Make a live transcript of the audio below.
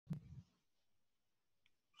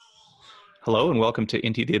Hello and welcome to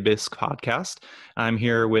Into the Abyss podcast. I'm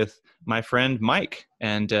here with my friend Mike,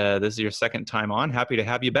 and this is your second time on. Happy to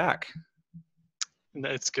have you back.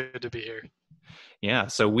 It's good to be here. Yeah,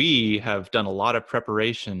 so we have done a lot of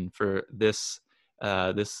preparation for this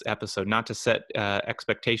episode. Not to set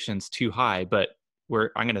expectations too high, but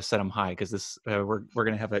I'm going to set them high because we're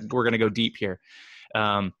going to go deep here.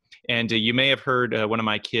 And you may have heard one of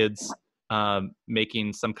my kids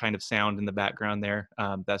making some kind of sound in the background there.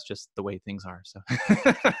 That's just the way things are. So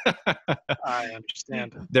I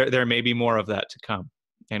understand. There may be more of that to come,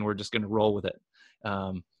 and we're just going to roll with it.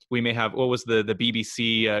 We may have, what was the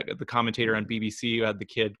BBC, the commentator on BBC who had the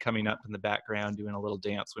kid coming up in the background doing a little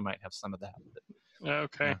dance. We might have some of that.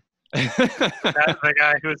 Okay. Yeah. The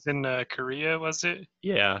guy who was in Korea, was it?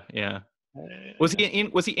 Yeah. Was he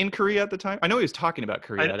in Korea at the time? I know he was talking about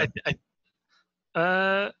Korea.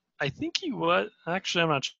 I think he was. Actually, I'm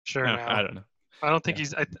not sure now. I don't know. I don't think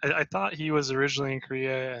he's. I thought he was originally in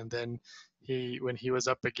Korea, and then when he was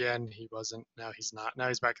up again, he wasn't. Now he's not. Now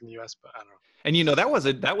he's back in the U.S., but I don't know. And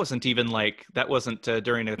that wasn't even like that wasn't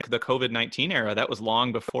during the COVID-19 era. That was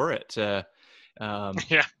long before it. Yeah.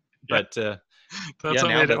 But that's what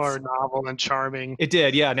made it more novel and charming. It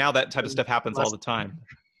did, yeah. Now that type of stuff happens all the time.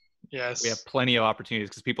 Yes. We have plenty of opportunities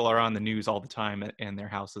because people are on the news all the time in their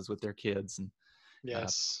houses with their kids. And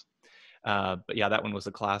yes. But yeah, that one was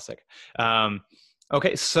a classic.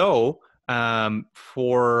 Okay, so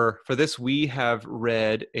for this, we have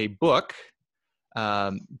read a book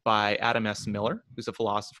by Adam S. Miller, who's a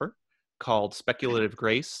philosopher, called Speculative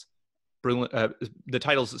Grace. The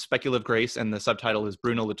title is Speculative Grace, and the subtitle is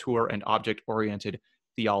Bruno, Latour, and Object-Oriented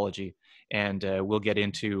Theology. And we'll get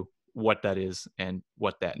into what that is and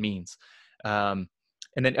what that means. And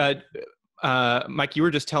then, Mike, you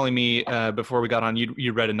were just telling me before we got on,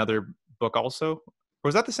 you read another book also. Or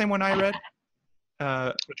was that the same one I read?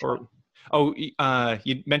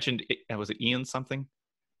 You mentioned, was it Ian something?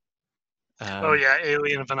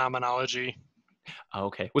 Alien Phenomenology.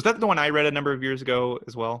 Okay. Was that the one I read a number of years ago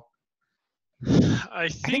as well? I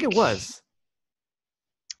think it was.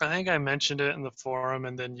 I think I mentioned it in the forum,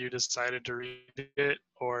 and then you decided to read it,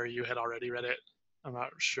 or you had already read it. I'm not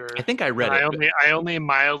sure. I think I read it. I only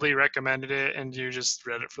mildly recommended it, and you just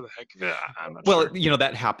read it for the heck of it. I'm not sure. Well,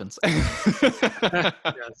 that happens.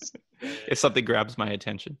 Yes. If something grabs my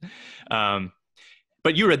attention.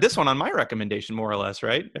 But you read this one on my recommendation, more or less,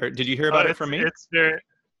 right? Or did you hear about it from me? It's very,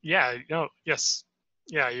 yes.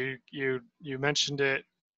 Yeah, you mentioned it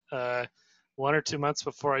 1 or 2 months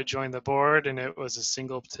before I joined the board, and it was a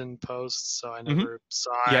singleton post, so I never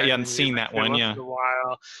saw it. Yeah, you hadn't seen that one, yeah. For a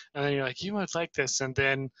while, and then you're like, you might like this, and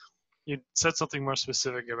then you said something more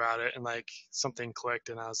specific about it, and like something clicked,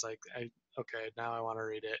 and I was like, okay, now I want to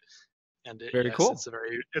read it. And cool.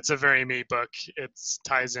 It's a very me book. It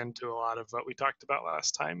ties into a lot of what we talked about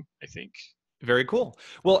last time, I think. Very cool.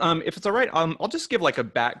 Well, if it's all right, I'll just give like a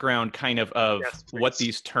background kind of what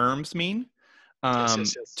these terms mean.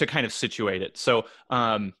 Yes. To kind of situate it. So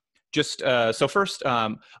so first,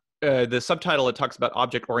 the subtitle, it talks about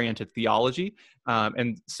object-oriented theology.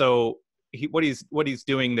 And so what he's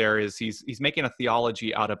doing there is he's making a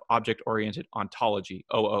theology out of object-oriented ontology,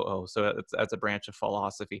 OOO. So that's a branch of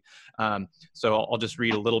philosophy. So I'll just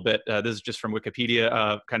read a little bit. This is just from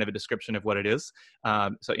Wikipedia, kind of a description of what it is.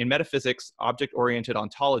 So in metaphysics, object-oriented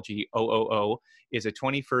ontology, OOO, is a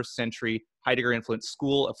 21st century Heidegger-influenced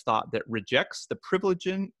school of thought that rejects the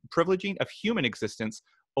privileging of human existence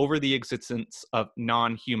over the existence of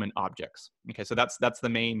non-human objects. Okay, so that's the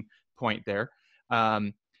main point there.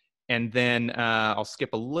 And then I'll skip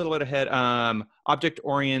a little bit ahead.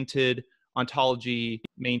 Object-oriented ontology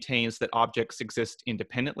maintains that objects exist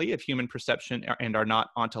independently of human perception and are not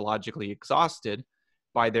ontologically exhausted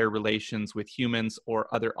by their relations with humans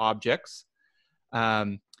or other objects.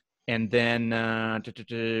 And then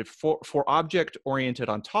for object-oriented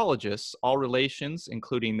ontologists, all relations,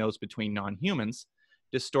 including those between non-humans,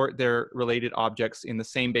 distort their related objects in the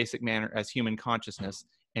same basic manner as human consciousness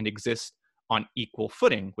and exist on equal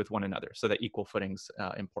footing with one another. So that equal footing's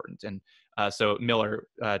important. And so Miller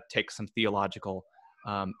takes some theological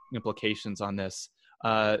implications on this.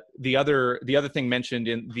 The other thing mentioned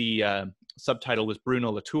in the subtitle was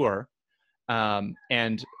Bruno Latour.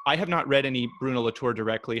 And I have not read any Bruno Latour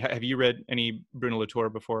directly. Have you read any Bruno Latour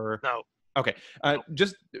before? No. Okay.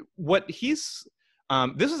 Just what he's,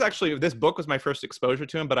 this book was my first exposure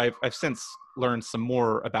to him, but I've since learned some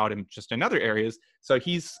more about him just in other areas. So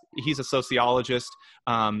he's a sociologist,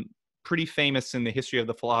 pretty famous in the history of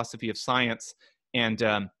the philosophy of science. And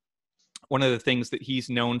one of the things that he's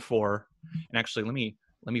known for, and actually let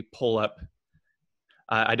me pull up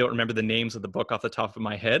I don't remember the names of the book off the top of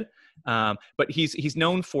my head, but he's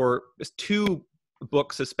known for two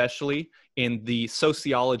books, especially in the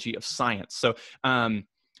sociology of science. So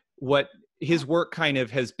what his work kind of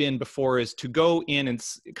has been before is to go in and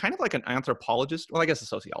kind of like an anthropologist, well, I guess a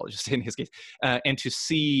sociologist in his case, and to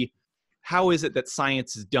see how is it that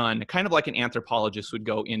science is done, kind of like an anthropologist would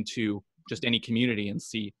go into just any community and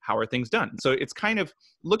see how are things done. So it's kind of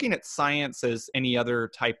looking at science as any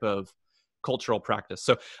other type of cultural practice.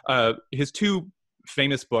 So his two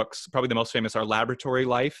famous books, probably the most famous, are Laboratory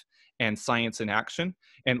Life and Science in Action.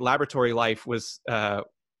 And Laboratory Life was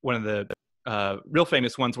one of the real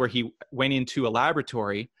famous ones, where he went into a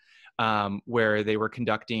laboratory where they were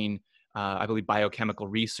conducting, I believe, biochemical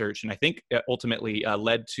research, and I think it ultimately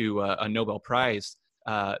led to a Nobel Prize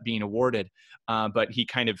being awarded. But he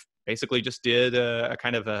kind of basically just did a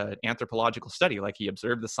kind of an anthropological study. Like, he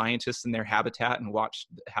observed the scientists in their habitat and watched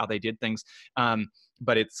how they did things.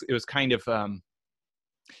 But it was kind of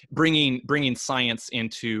bringing science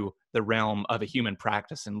into the realm of a human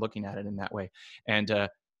practice and looking at it in that way. And I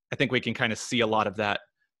think we can kind of see a lot of that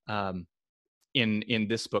in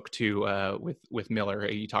this book too, with Miller.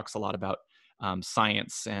 He talks a lot about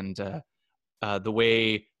science and the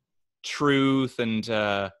way truth and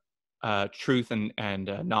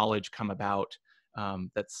knowledge come about.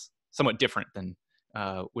 That's somewhat different than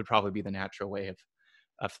would probably be the natural way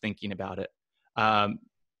of thinking about it.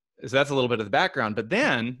 So that's a little bit of the background. But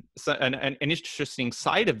then an interesting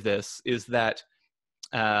side of this is that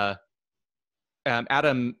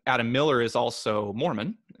Adam Miller is also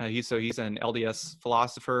Mormon. He's an LDS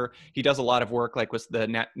philosopher. He does a lot of work, like with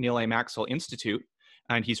the Neil A. Maxwell Institute,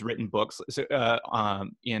 and he's written books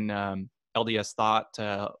in LDS thought,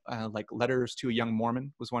 like Letters to a Young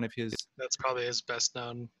Mormon was one of his. That's probably his best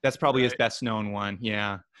known. That's probably his best known one.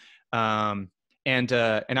 Yeah. And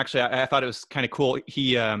actually, I thought it was kind of cool.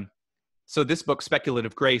 So this book,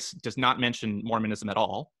 Speculative Grace, does not mention Mormonism at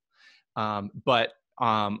all, but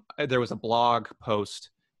there was a blog post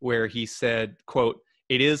where he said, quote,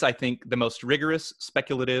 "It is, I think, the most rigorous,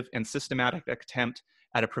 speculative, and systematic attempt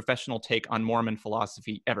at a professional take on Mormon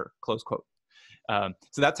philosophy ever," close quote. So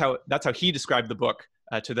that's how he described the book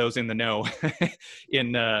to those in the know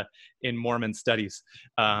in Mormon studies.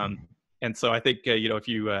 And so I think if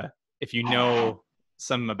you know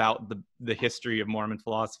some about the history of Mormon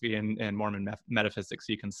philosophy and Mormon metaphysics,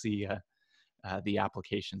 you can see the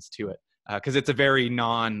applications to it, because it's a very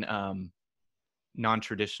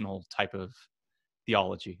non-traditional type of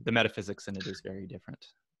theology. The metaphysics in it is very different.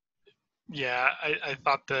 Yeah, I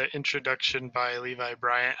thought the introduction by Levi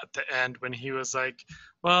Bryant at the end, when he was like,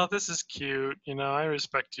 "Well, this is cute, I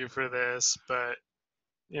respect you for this, but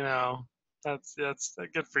that's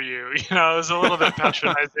good for you." It was a little bit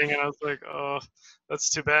patronizing, and I was like, "Oh, that's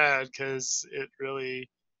too bad," because it really,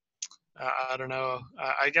 I don't know.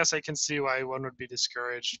 I guess I can see why one would be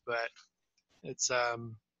discouraged, but it's I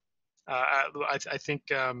think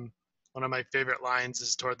one of my favorite lines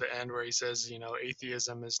is toward the end, where he says,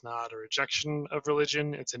 atheism is not a rejection of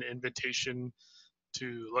religion; it's an invitation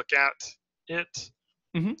to look at it.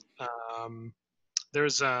 Mm-hmm.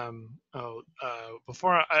 There's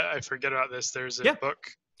before I forget about this, there's a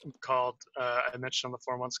book called I mentioned on the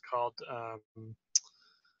forum once, called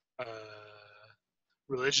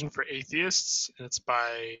Religion for Atheists, and it's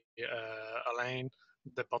by Alain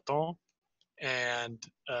de Botton. And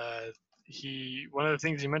one of the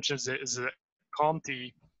things he mentions is that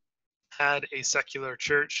Comte had a secular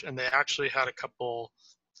church, and they actually had a couple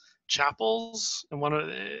chapels, and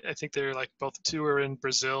I think they're like, both two are in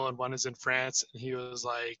Brazil and one is in France, and he was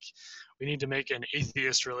like, "We need to make an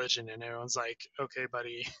atheist religion," and everyone's like, "Okay,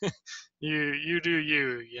 buddy, you do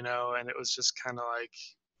you," and it was just kind of like,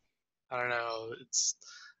 I don't know, it's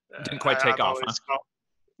didn't quite take off, huh?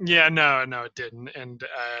 Yeah, no, it didn't. And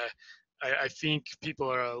I think people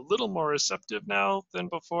are a little more receptive now than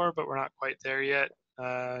before, but we're not quite there yet.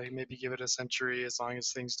 Maybe give it a century, as long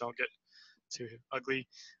as things don't get too ugly.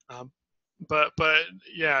 But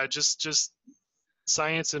yeah, just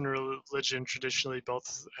science and religion traditionally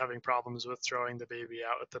both having problems with throwing the baby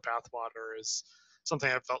out with the bathwater is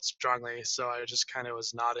something I felt strongly. So I just kind of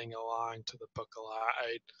was nodding along to the book a lot.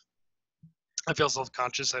 I feel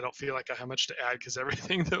self-conscious. I don't feel like I have much to add, because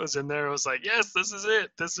everything that was in there was like, yes, this is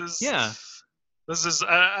it. This is,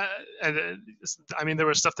 I mean, there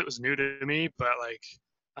was stuff that was new to me, but like,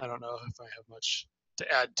 I don't know if I have much to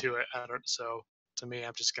add to it. So to me,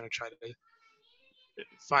 I'm just going to try to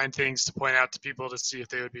find things to point out to people to see if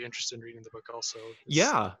they would be interested in reading the book also.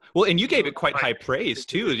 Yeah. Well, and you gave it quite high praise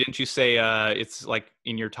too. Didn't you say it's like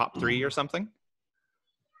in your top 3 or something?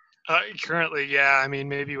 Currently, yeah. I mean,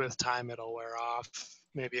 maybe with time it'll wear off.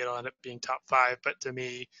 Maybe it'll end up being top 5. But to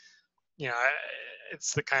me,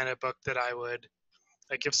 it's the kind of book that I would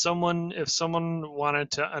like if someone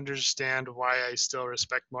wanted to understand why I still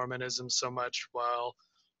respect Mormonism so much while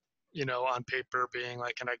on paper being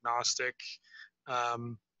like an agnostic,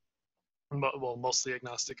 um, well, mostly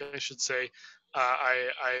agnostic, I should say.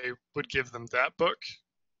 I would give them that book,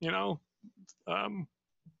 you know. Um,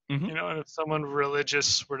 Hmm. and if someone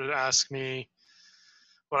religious were to ask me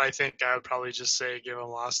what I think, I would probably just say give them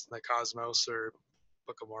Lost in the Cosmos or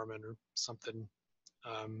Book of Mormon or something.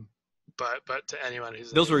 Um, but to anyone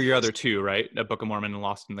who's an Those were your other atheist, two, right? A Book of Mormon and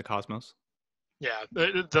Lost in the Cosmos. yeah,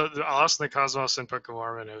 the Lost in the Cosmos and Book of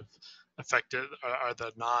Mormon have affected are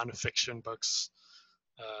the non-fiction books.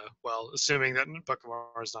 Well, assuming that Book of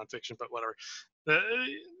Mormon is non-fiction, but whatever. The,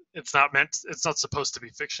 it's not supposed to be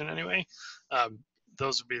fiction anyway. Um,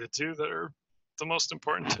 those would be the two that are the most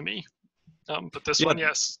important to me. But this Yeah, one,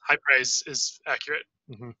 yes, high praise is accurate.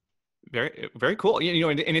 Mm-hmm. very very cool.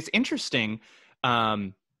 And it's interesting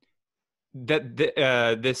um, that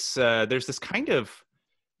there's this kind of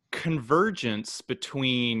convergence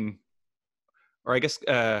between, or I guess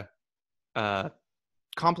uh,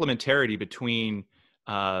 complementarity between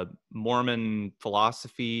Mormon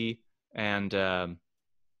philosophy and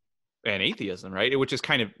atheism, right? Which is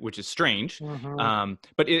strange, Mm-hmm.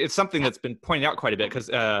 but it's something that's been pointed out quite a bit because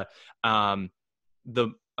um, the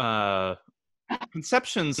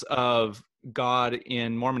conceptions of God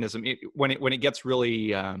in Mormonism, when it gets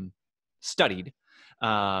really studied,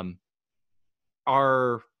 um,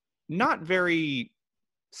 are not very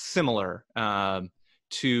similar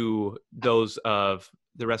to those of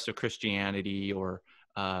the rest of Christianity or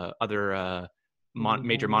other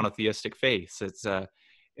major Mm-hmm. monotheistic faiths.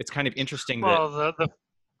 It's kind of interesting that.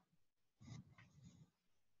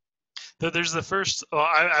 Well, there's the first. Well,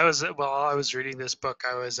 I was reading this book.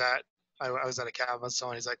 I was at a cabin with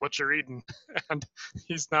someone. He's like, "What you reading?" And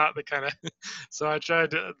he's not the kind of. So I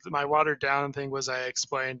tried to. My watered down thing was I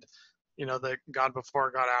explained, the God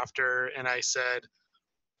before, God after, and I said,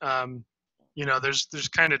 um, there's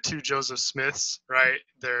kind of two Joseph Smiths, right?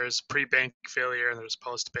 There's pre-bank failure and there's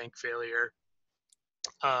post-bank failure.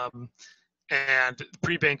 Um, and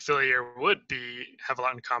pre-bank failure would have a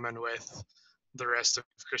lot in common with the rest of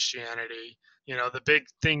Christianity. The big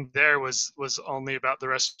thing there was only about the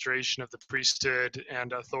restoration of the priesthood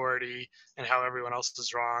and authority and how everyone else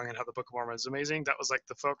is wrong and how the Book of Mormon is amazing. That was like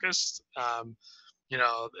the focus. And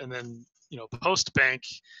then post bank,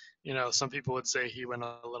 some people would say he went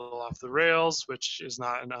a little off the rails, which is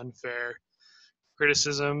not an unfair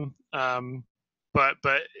criticism. But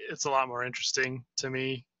it's a lot more interesting to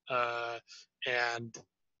me, and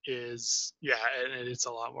and it's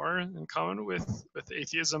a lot more in common with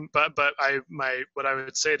atheism. But what I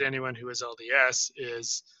would say to anyone who is LDS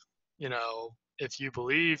is, if you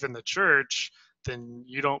believe in the church, then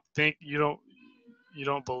you don't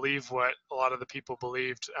believe what a lot of the people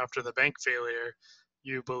believed after the bank failure.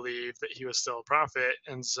 You believe that he was still a prophet,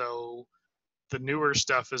 and so the newer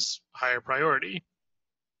stuff is higher priority.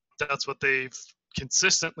 That's what they've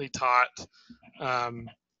consistently taught. Um,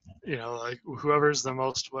 like whoever's the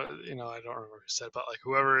most, I don't remember who said, but like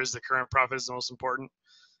whoever is the current prophet is the most important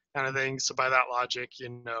kind of thing. So by that logic,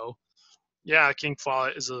 yeah, King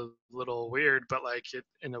Follett is a little weird, but like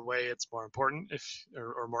in a way, it's more important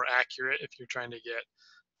or more accurate if you're trying to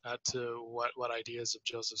get to what ideas of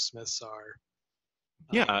Joseph Smith's are.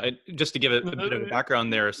 Yeah, just to give a bit of a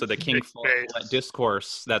background there, so the King Big Follett space.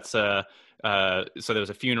 discourse. So there was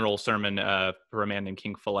a funeral sermon for a man named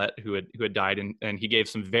King Follett who had died, and he gave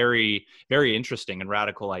some very very interesting and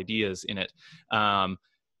radical ideas in it. Um,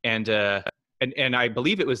 and and I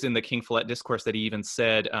believe it was in the King Follett discourse that he even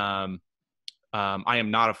said, "I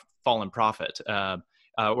am not a fallen prophet,"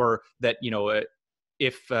 or that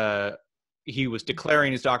if he was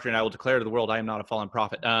declaring his doctrine, I will declare to the world, I am not a fallen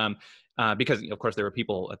prophet. Because of course there were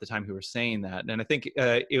people at the time who were saying that, and I think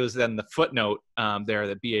it was then the footnote there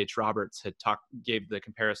that B.H. Roberts gave the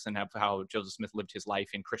comparison of how Joseph Smith lived his life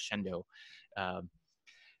in crescendo,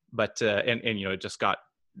 but it just got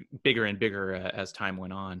bigger and bigger as time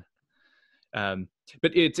went on.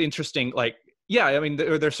 But it's interesting, like, yeah, I mean,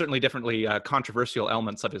 there's certainly definitely controversial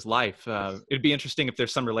elements of his life. It'd be interesting if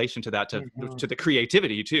there's some relation to that, Mm-hmm. to the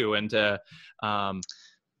creativity too, and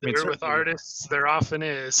I mean, There with certainly. artists, there often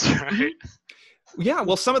is, Mhm. right? Yeah,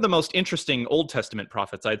 well, some of the most interesting Old Testament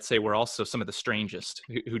prophets, I'd say, were also some of the strangest,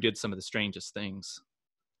 who did some of the strangest things.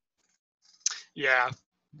 Yeah,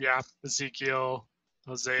 yeah. Ezekiel,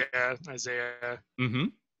 Hosea, Isaiah, Hmm.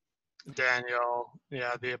 Daniel.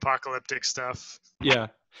 Yeah, the apocalyptic stuff. Yeah,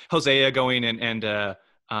 Hosea going and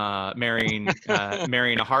marrying a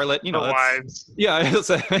harlot. You know, The that's wives. yeah,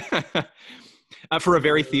 it's for a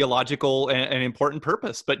very theological and important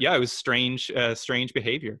purpose. But yeah, it was strange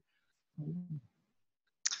behavior.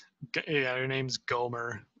 Yeah, her name's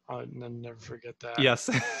Gomer. I'll never forget that. Yes.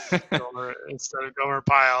 Gomer, instead of Gomer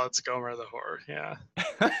Pyle, it's Gomer the whore. Yeah.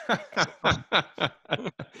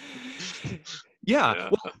 Yeah. Yeah.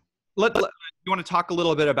 Well, you want to talk a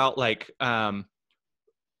little bit about like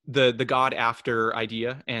the God after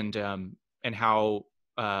idea and how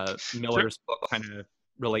Sure. Miller's book kind of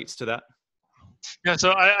relates to that? Yeah.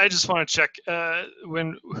 So I just want to check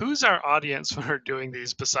who's our audience when we're doing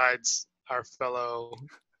these besides our fellow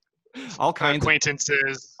All kinds of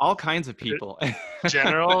acquaintances? people.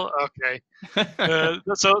 General. Okay.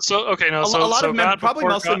 Okay. No. A lot of God probably before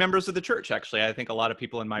mostly God. members of the church. Actually, I think a lot of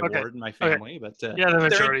people in my Okay. ward and my Okay. family, but Yeah, the they're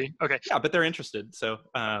majority. Okay. yeah, but they're interested. So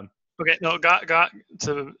Okay. No. God.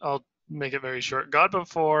 I'll make it very short. God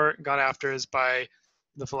before, God after is by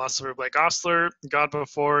the philosopher Blake Ostler. God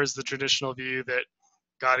before is the traditional view that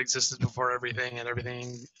God existed before everything and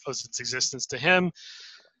everything owes its existence to him.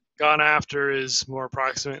 God after is more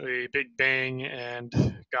approximately Big Bang, and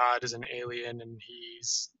God is an alien and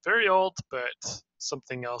he's very old, but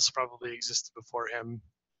something else probably existed before him.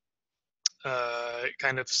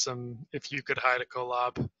 Kind of some if you could hide a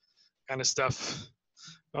collab kind of stuff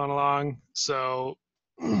going along. So,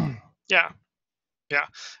 yeah, yeah.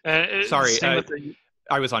 And sorry, same with the.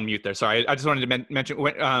 I was on mute there. Sorry, I just wanted to mention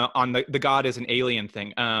on the God is an alien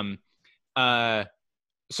thing.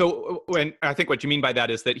 So when I think what you mean by that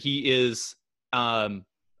is that he is an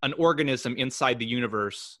organism inside the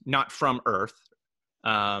universe, not from Earth,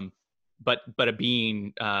 but a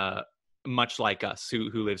being much like us who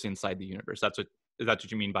lives inside the universe. That's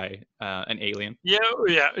what you mean by an alien? Yeah,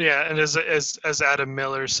 yeah. And as Adam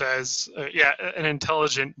Miller says, yeah, an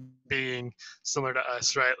intelligent being similar to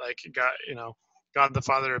us, right? Like God, God the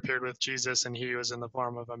Father appeared with Jesus, and he was in the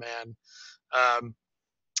form of a man.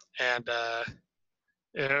 And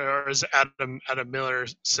or as Adam Miller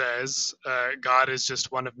says, God is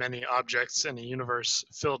just one of many objects in a universe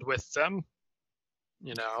filled with them.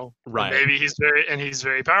 And Right. maybe he's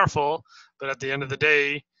very powerful, but at the end of the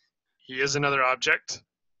day, he is another object,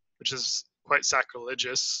 which is quite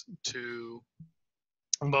sacrilegious to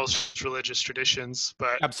most religious traditions,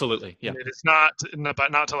 but Absolutely. Yeah. it is not,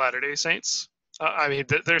 but not to Latter-day Saints. I mean,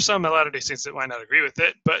 there's some Latter-day Saints that might not agree with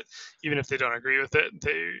it, but even if they don't agree with it,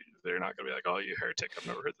 they're not going to be like, "Oh, you heretic! I've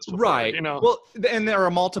never heard this before." Right. Well, and there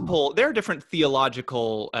are different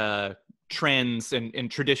theological trends and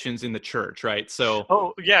traditions in the church, right? So.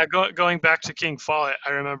 Oh yeah, going back to King Follett,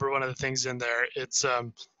 I remember one of the things in there. It's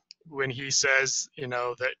when he says,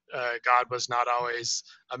 that God was not always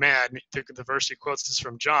a man. The verse he quotes is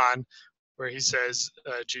from John, where he says,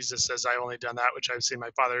 Jesus says, "I only done that which I've seen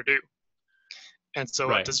my Father do." And so,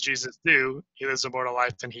 what Right. does Jesus do? He lives a mortal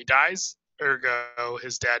life and he dies. Ergo,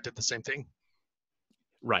 his dad did the same thing.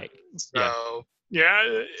 Right. So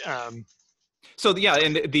Yeah. yeah. So yeah,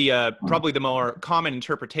 and the probably the more common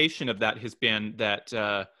interpretation of that has been that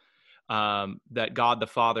that God the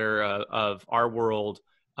Father of our world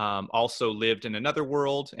also lived in another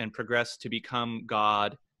world and progressed to become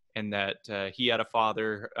God, and that he had a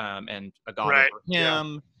father and a God Right. over Yeah.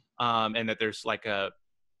 him, and that there's like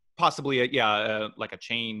possibly like a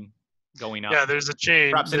chain going up, Yeah. There's a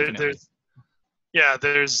chain. perhaps infinitely.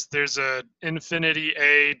 There's a infinity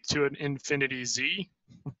A to an infinity Z,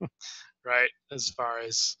 right? As far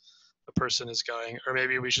as a person is going, or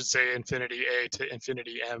maybe we should say infinity A to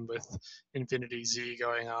infinity M with infinity Z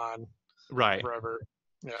going on Right. forever.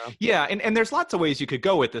 Yeah. Yeah, and there's lots of ways you could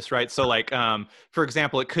go with this, right? So like for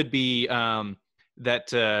example, it could be that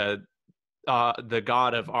the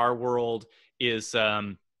God of our world is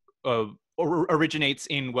originates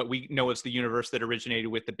in what we know as the universe that originated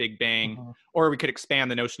with the Big Bang, Mm-hmm. or we could expand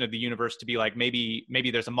the notion of the universe to be like maybe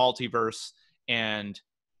there's a multiverse and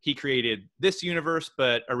he created this universe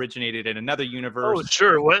but originated in another universe. Oh,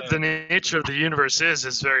 sure. What the nature of the universe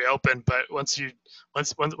is very open, but once you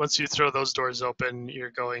throw those doors open, you're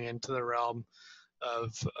going into the realm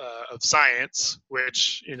of science,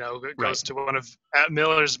 which goes Right. to one of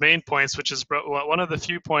Miller's main points, which is one of the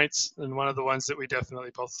few points, and one of the ones that we definitely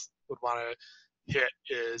both would want to hit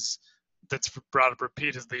is that's brought up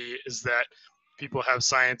repeatedly is that people have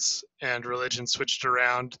science and religion switched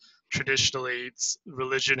around. Traditionally,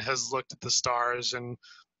 religion has looked at the stars and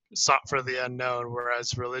sought for the unknown,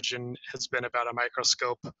 whereas religion has been about a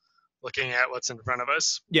microscope looking at what's in front of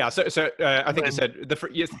us. Yeah, so I think you said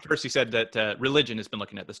first you said that religion has been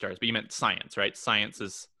looking at the stars, but you meant science, right? Science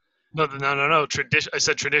is No. Tradition. I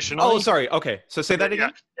said traditionally. Oh, sorry. Okay, so say that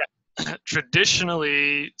again. Yeah.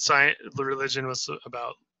 traditionally, science, religion was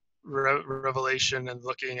about revelation and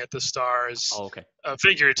looking at the stars Oh, okay.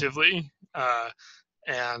 figuratively,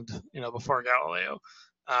 and before Galileo,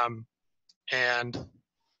 um, and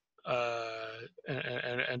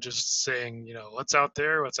and just saying, what's out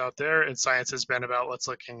there, and science has been about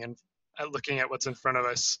looking at what's in front of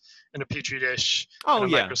us in a petri dish Oh and a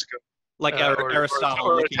yeah, microscope, like Aristotle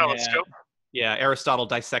or a looking at, telescope. yeah, Aristotle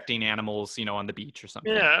dissecting animals, on the beach or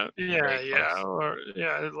something. Very close. Or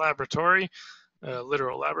laboratory,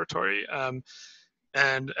 literal laboratory.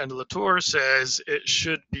 And Latour says it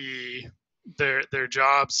should be their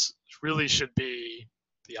jobs really should be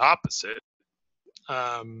the opposite.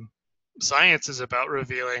 Um, Science is about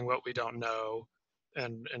revealing what we don't know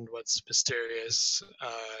and what's mysterious,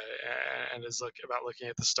 and is about looking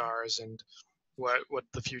at the stars and what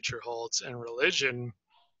the future holds. And religion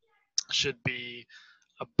should be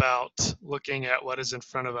about looking at what is in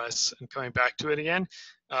front of us and coming back to it again.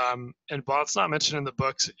 And while it's not mentioned in the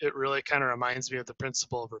books, it really kind of reminds me of the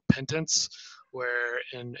principle of repentance, where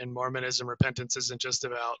in Mormonism, repentance isn't just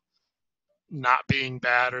about not being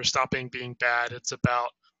bad or stopping being bad. It's about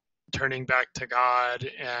turning back to God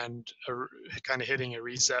and kind of hitting a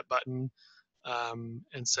reset button,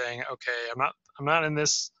 and saying, okay, I'm not in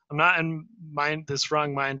this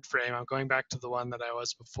wrong mind frame. I'm going back to the one that I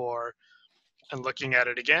was before and looking at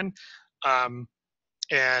it again. Um,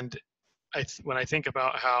 and when I think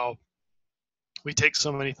about how we take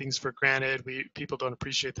so many things for granted, people don't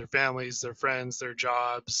appreciate their families, their friends, their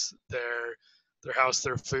jobs, their house,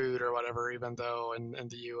 their food, or whatever. Even though in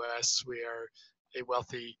the U.S. we are a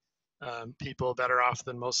wealthy people, better off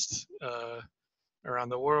than most around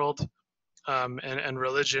the world. And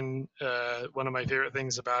religion, one of my favorite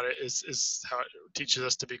things about it is how it teaches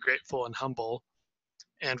us to be grateful and humble.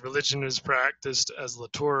 And religion is practiced as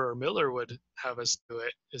Latour or Miller would have us do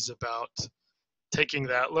it, is about taking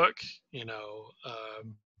that look,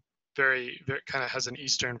 very kind of has an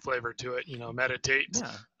Eastern flavor to it. Meditate,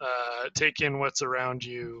 Yeah. take in what's around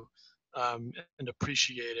you, and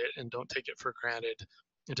appreciate it, and don't take it for granted.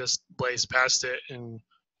 And just blaze past it, and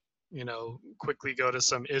quickly go to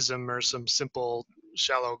some ism or some simple,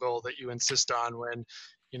 shallow goal that you insist on. When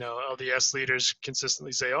LDS leaders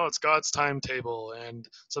consistently say, "Oh, it's God's timetable," and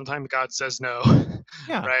sometimes God says no,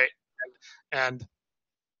 Yeah. right? And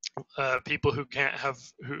people who can't have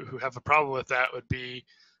who have a problem with that would be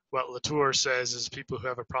what Latour says is people who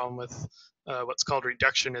have a problem with what's called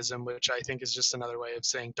reductionism, which I think is just another way of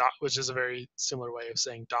saying which is a very similar way of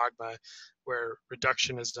saying dogma, where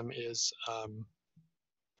reductionism is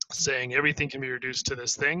saying everything can be reduced to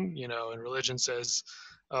this thing, and religion says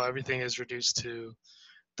everything is reduced to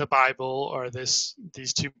the Bible, or these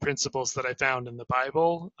two principles that I found in the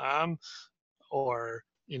Bible, or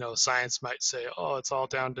science might say, oh, it's all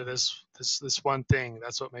down to this one thing.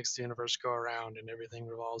 That's what makes the universe go around, and everything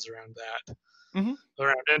revolves around that, Hmm.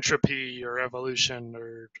 around entropy or evolution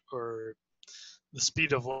or the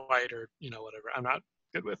speed of light, or whatever. I'm not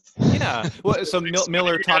good with Yeah. Well, so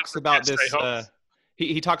Miller talks about I this. hope.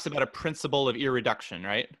 He talks about a principle of irreduction,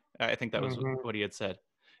 right? I think that was Hmm. what he had said.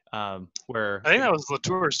 Where I think that was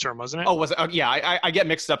Latour's term, wasn't it? Oh, was it? Oh, yeah. I get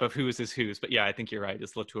mixed up of whose is whose, but yeah, I think you're right.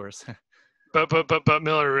 It's Latour's. But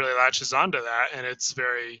Miller really latches onto that, and it's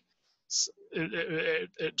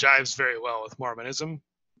it jives very well with Mormonism,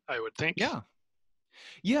 I would think. Yeah.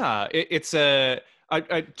 Yeah. It's a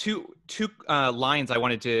two lines I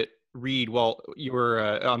wanted to read while you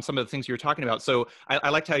were on some of the things you were talking about. So I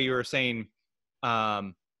liked how you were saying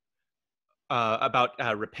um, about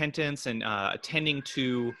repentance and attending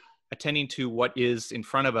to what is in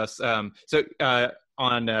front of us. So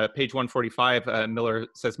on page 145, Miller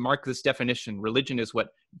says, "Mark this definition: religion is what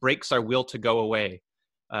breaks our will to go away."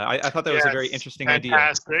 I thought that was a very Yes, interesting idea.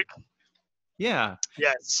 fantastic. Yeah,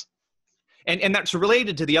 Yes. and that's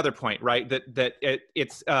related to the other point, right? That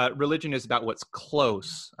it's religion is about what's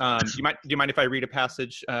close. Do you mind if I read a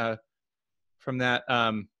passage from that?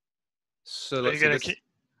 So Are let's you see gonna this.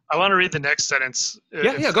 I want to read the next sentence,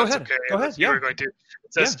 Yeah, if yeah. Go that's ahead. okay, Go ahead. as you Yeah, were going to. It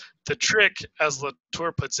yeah. says, the trick, as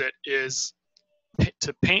Latour puts it, is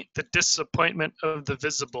to paint the disappointment of the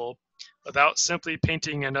visible without simply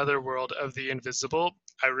painting another world of the invisible.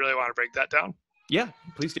 I really want to break that down. Yeah,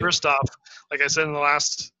 please do. First off, like I said in the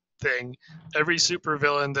last thing, every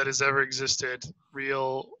supervillain that has ever existed,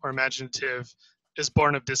 real or imaginative, is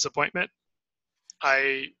born of disappointment.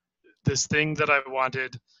 This thing that I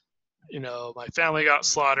wanted, my family got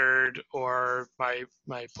slaughtered, or my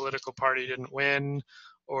political party didn't win,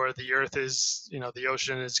 or the earth is, the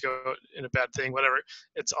ocean is go in a bad thing, whatever.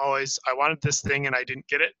 It's always, I wanted this thing and I didn't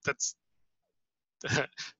get it.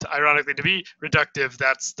 ironically, to be reductive,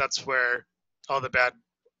 that's where all the bad,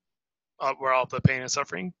 where all the pain and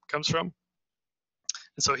suffering comes from.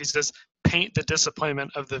 And so he says, paint the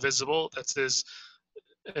disappointment of the visible. That's his.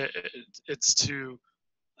 It's to,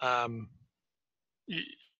 um,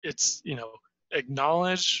 it's,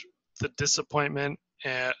 acknowledge the disappointment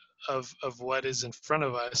of what is in front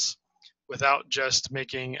of us without just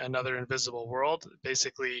making another invisible world.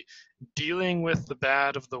 Basically, dealing with the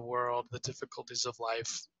bad of the world, the difficulties of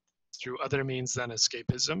life, through other means than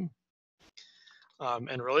escapism.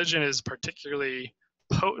 And religion is particularly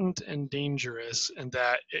potent and dangerous in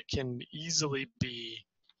that it can easily be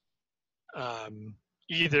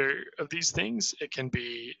either of these things. It can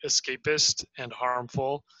be escapist and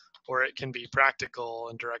harmful, or it can be practical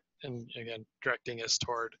and directing us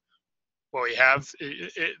toward what we have,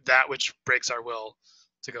 that which breaks our will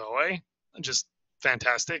to go away. Just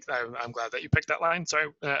fantastic. I'm glad that you picked that line. Sorry,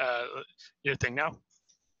 your thing now.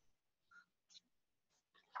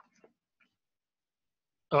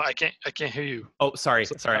 Oh, I can't hear you. Oh, sorry.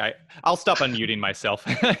 I'll stop unmuting myself.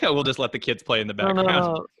 We'll just let the kids play in the background.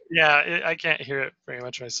 No. Yeah, I can't hear it very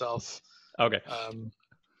much myself. Okay.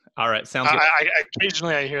 All right. Sounds good.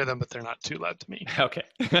 Occasionally I hear them, but they're not too loud to me. Okay.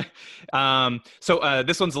 So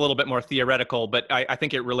this one's a little bit more theoretical, but I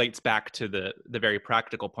think it relates back to the very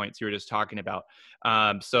practical points you were just talking about.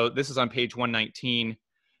 So this is on page 119,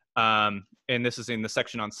 and this is in the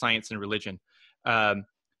section on science and religion.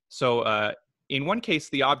 In one case,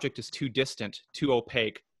 the object is too distant, too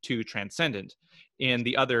opaque, too transcendent. In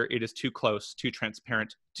the other, it is too close, too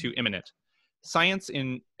transparent, too immanent. Science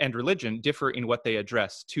and religion differ in what they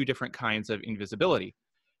address, two different kinds of invisibility.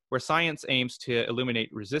 Where science aims to illuminate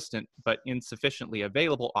resistant but insufficiently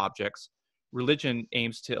available objects, religion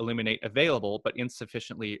aims to illuminate available but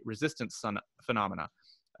insufficiently resistant phenomena.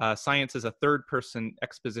 Science is a third-person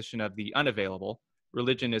exposition of the unavailable.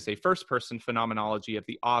 Religion is a first-person phenomenology of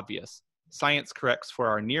the obvious. Science corrects for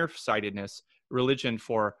our nearsightedness, religion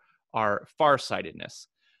for our farsightedness.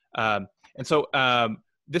 And so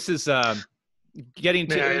this is getting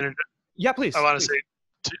to... Yeah, please. I want to say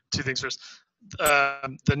two things first.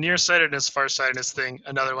 The nearsightedness, farsightedness thing,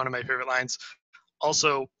 another one of my favorite lines.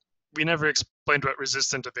 Also, we never explained what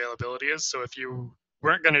resistant availability is, so if you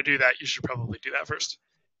weren't going to do that, you should probably do that first.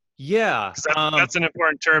 Yeah. That's an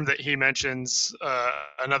important term that he mentions.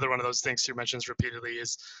 Another one of those things he mentions repeatedly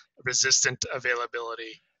is resistant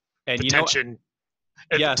availability. And the tension.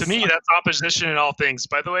 Yes. To me, that's opposition in all things,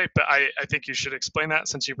 by the way, but I think you should explain that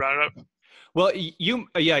since you brought it up. Well,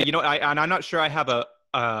 and I'm not sure I have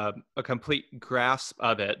a complete grasp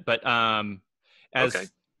of it, but okay.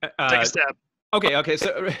 Take a stab. Okay.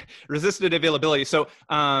 So resistant availability. So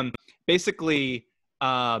basically,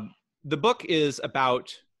 the book is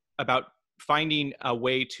about finding a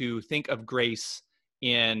way to think of grace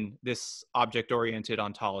in this object-oriented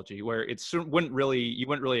ontology, where you wouldn't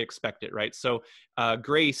really expect it, right? So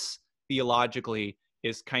grace theologically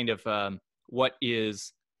is kind of what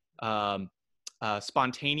is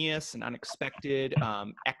spontaneous and unexpected,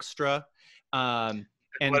 extra, and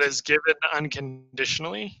what is given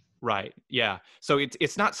unconditionally. Right. Yeah. So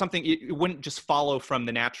it's not something, it wouldn't just follow from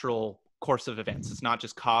the natural course of events. It's not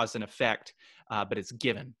just cause and effect, but it's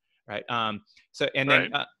given. Right.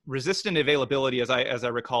 Then resistant availability, as I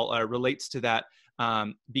recall, relates to that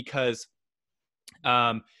because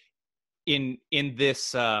in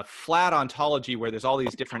this flat ontology where there's all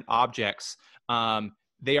these different objects,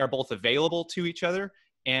 they are both available to each other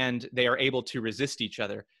and they are able to resist each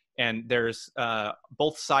other. And there's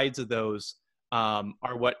both sides of those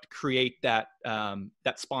are what create that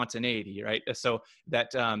spontaneity, right? So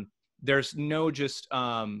that there's no just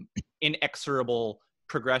inexorable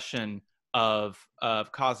progression of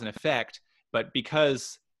cause and effect, but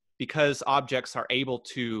because objects are able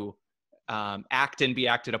to act and be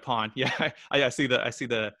acted upon. Yeah, I see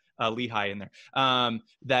the Lehigh in there. I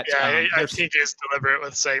think he's deliberate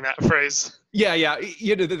with saying that phrase. Yeah.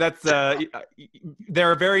 That's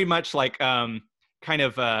they're very much like kind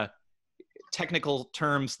of technical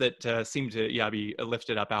terms that seem to be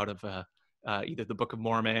lifted up out of either the Book of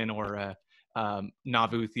Mormon or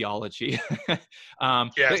Nauvoo theology.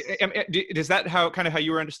 Yes. Is that how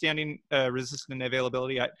you were understanding resistant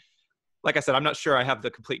availability? Like I said, I'm not sure I have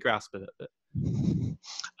the complete grasp of it.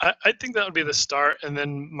 I think that would be the start, and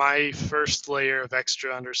then my first layer of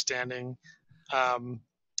extra understanding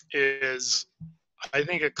is, I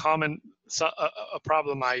think, a problem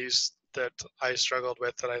that I struggled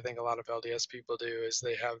with, that I think a lot of LDS people do, is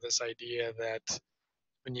they have this idea that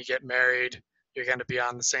when you get married, you're going to be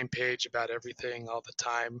on the same page about everything all the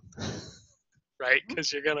time. right?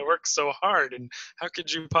 Because you're going to work so hard, and how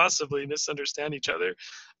could you possibly misunderstand each other?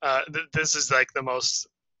 This is like the most,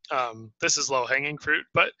 this is low hanging fruit,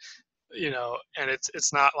 but and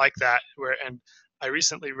it's not like that. And I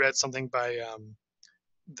recently read something by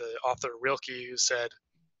the author Rilke, who said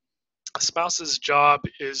a spouse's job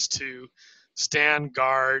is to stand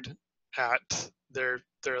guard at their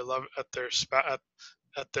love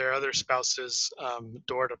at their other spouse's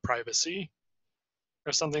door to privacy,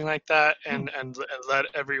 or something like that, Hmm. and let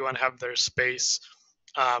everyone have their space.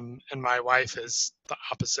 And my wife is the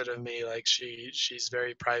opposite of me. Like she's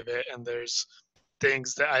very private, and there's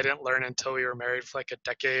things that I didn't learn until we were married for like a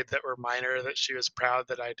decade that were minor that she was proud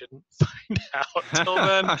that I didn't find out till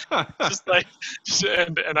then. Just like,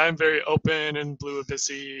 and I'm very open and blue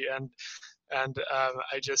abyssy, and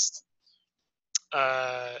I just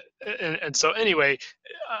uh, and so anyway,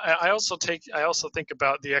 I also think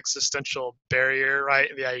about the existential barrier, right?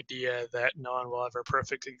 The idea that no one will ever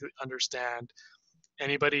perfectly understand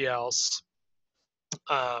anybody else,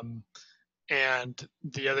 um, and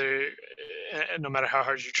the other, no matter how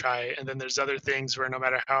hard you try. And then there's other things where no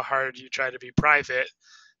matter how hard you try to be private,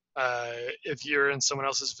 if you're in someone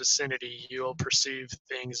else's vicinity, you'll perceive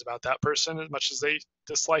things about that person as much as they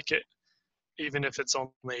dislike it, even if it's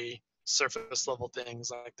only surface level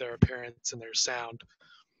things like their appearance and their sound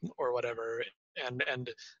or whatever. And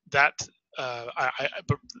that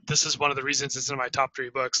but this is one of the reasons it's in my top 3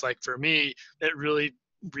 books. Like for me, it really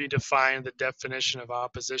redefined the definition of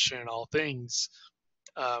opposition in all things,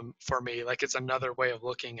 for me. Like it's another way of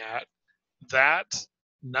looking at that.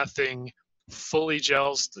 Nothing fully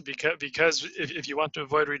gels, because if you want to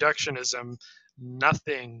avoid reductionism,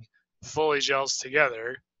 nothing fully gels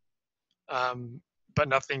together, um, but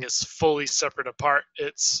nothing is fully separate apart.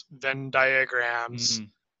 It's Venn diagrams Mm,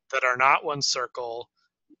 that are not one circle,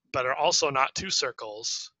 but are also not 2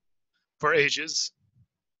 circles for ages,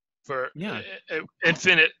 for yeah.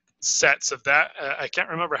 infinite sets of that. I can't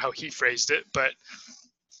remember how he phrased it, but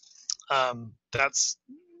that's,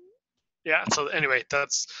 yeah. So anyway,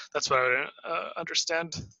 that's what I would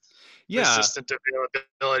understand Yeah. resistant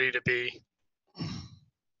availability to be.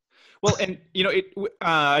 Well, and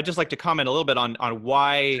I'd just like to comment a little bit on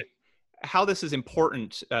why, how this is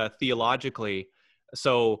important theologically.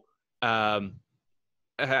 So, um,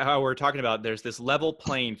 how we're talking about, there's this level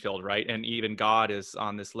playing field, right? And even God is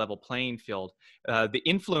on this level playing field. The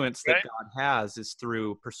influence that Right? God has is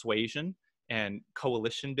through persuasion and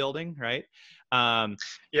coalition building, right? Um,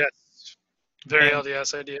 Yes. Very and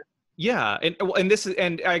LDS idea. yeah, and this is,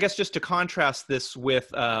 and I guess just to contrast this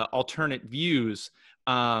with alternate views.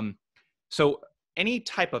 Um, so any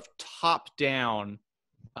type of top-down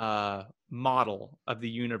model of the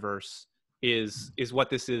universe is what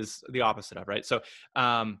this is the opposite of, right?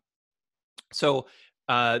 Um, so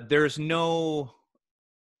there's no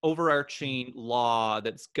overarching law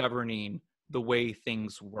that's governing the way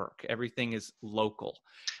things work. Everything is local.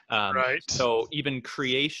 Right. So even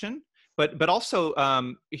creation, but also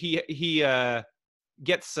he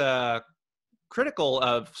gets critical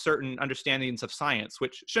of certain understandings of science,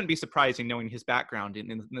 which shouldn't be surprising knowing his background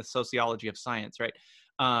in the sociology of science, right?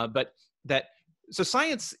 But that, so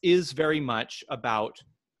science is very much about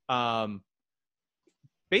um,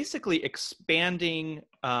 basically expanding,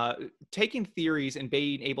 taking theories and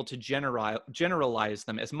being able to generalize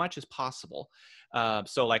them as much as possible.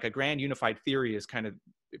 So like a grand unified theory is kind of,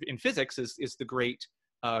 in physics, is the great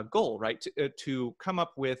goal, right? To come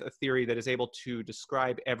up with a theory that is able to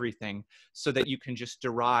describe everything so that you can just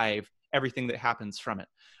derive everything that happens from it.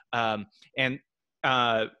 And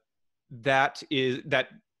that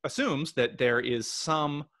assumes that there is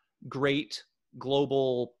some great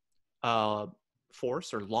global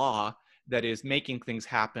force or law that is making things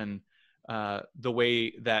happen the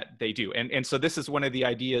way that they do. And so this is one of the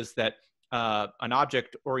ideas that an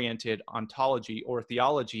object-oriented ontology or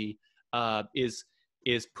theology is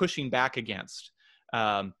pushing back against.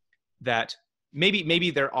 That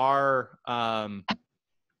maybe there are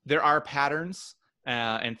patterns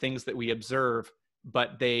and things that we observe,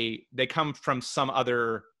 but they come from some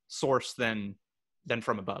other source than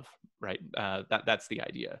from above, right? That's the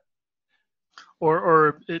idea.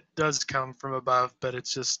 Or it does come from above, but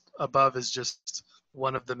it's just above is just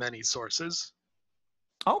one of the many sources.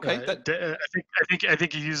 Okay, that. I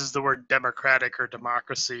think he uses the word democratic or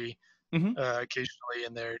democracy Mhm. occasionally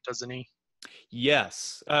in there, doesn't he?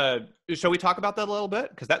 Yes. Shall we talk about that a little bit?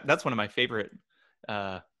 Because that's one of my favorite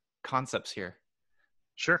uh, concepts here.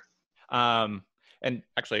 Sure. Um, and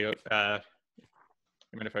actually, I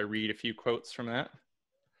mean, if I read a few quotes from that.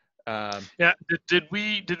 Yeah.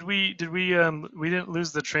 We didn't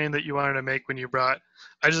lose the train that you wanted to make when you brought.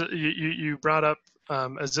 You brought up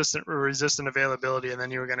resistant availability, and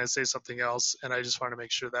then you were going to say something else, and I just want to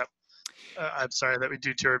make sure that I'm sorry that we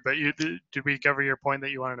detoured, but did we cover your point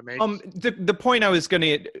that you wanted to make? The point I was going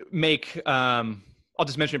to make, I'll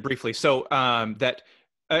just mention it briefly. So that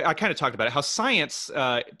I kind of talked about it, how science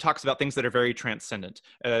talks about things that are very transcendent,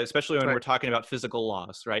 especially when Right. we're talking about physical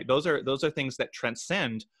laws, right? Those are things that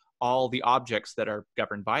transcend all the objects that are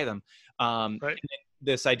governed by them. Right.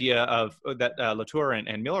 This idea of that Latour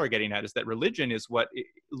and Miller are getting at is that religion is what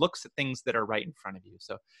looks at things that are right in front of you.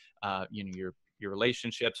 So, your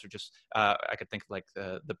relationships, or just I could think of like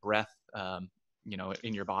the breath,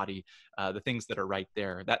 in your body, the things that are right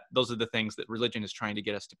there. Those are the things that religion is trying to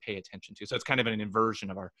get us to pay attention to. So it's kind of an inversion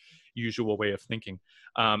of our usual way of thinking.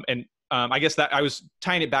 I guess that I was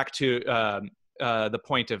tying it back to the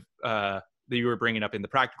point of that you were bringing up in the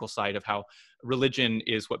practical side of how religion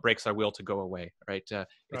is what breaks our will to go away, right? It's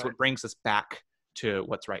Right. what brings us back to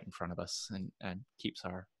what's right in front of us and keeps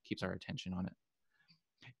our attention on it.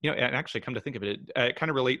 And actually, come to think of it, it kind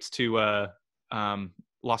of relates to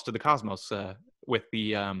Lost to the Cosmos with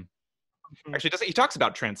the actually doesn't he talks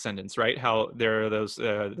about transcendence, right? How there are those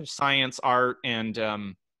there's science, art, and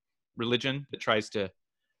religion that tries to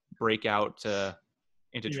break out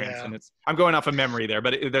into transcendence. I'm going off of memory there,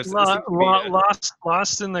 but there seems to be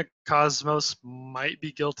Lost in the Cosmos might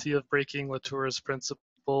be guilty of breaking Latour's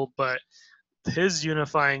principle, but his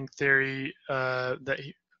unifying theory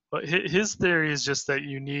his theory is just that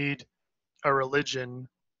you need a religion,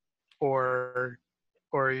 or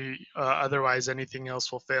otherwise anything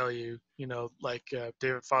else will fail you. Like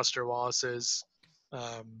David Foster Wallace's,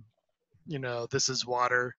 this is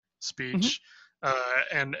water Mhm. speech.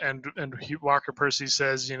 And Walker Percy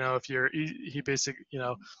says, if he basically,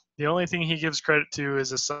 the only thing he gives credit to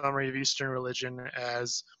is a summary of Eastern religion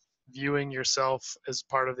as viewing yourself as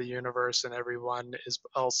part of the universe, and everyone is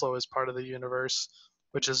also as part of the universe,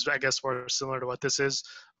 which is, I guess, more similar to what this is.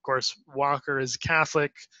 Of course, Walker is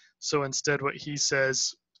Catholic, so instead what he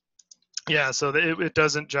says, yeah, so it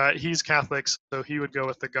doesn't jive. He's Catholic, so he would go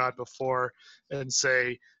with the God before and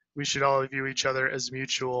say we should all view each other as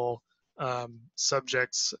mutual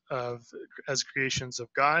subjects as creations of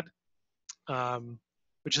God,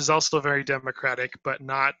 which is also very democratic, but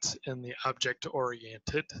not in the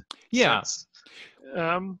object-oriented Yeah. sense.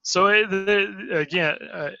 So again,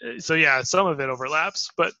 so yeah, some of it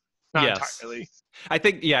overlaps, but not Yes. entirely. I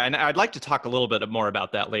think, yeah, and I'd like to talk a little bit more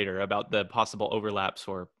about that later, about the possible overlaps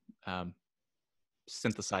or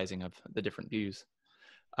synthesizing of the different views.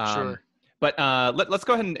 Sure. But let's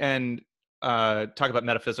go ahead and talk about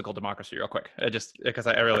metaphysical democracy real quick, just because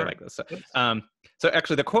I really Sure. like this. So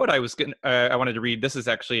actually, the quote I wanted to read, this is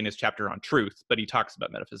actually in his chapter on truth, but he talks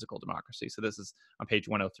about metaphysical democracy. So this is on page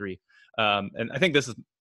 103. And I think this is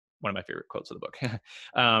one of my favorite quotes of the book.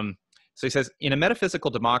 So he says, in a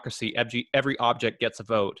metaphysical democracy, every object gets a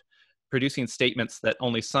vote. Producing statements that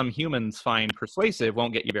only some humans find persuasive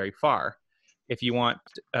won't get you very far. If you want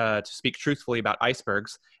to speak truthfully about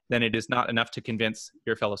icebergs, then it is not enough to convince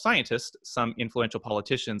your fellow scientists, some influential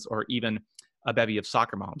politicians, or even a bevy of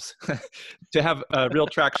soccer moms. To have real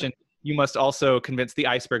traction, you must also convince the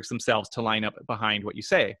icebergs themselves to line up behind what you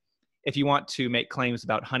say. If you want to make claims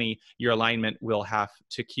about honey, your alignment will have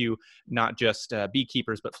to cue not just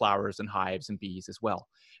beekeepers, but flowers and hives and bees as well.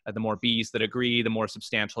 The more bees that agree, the more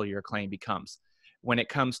substantial your claim becomes. When it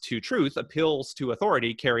comes to truth, appeals to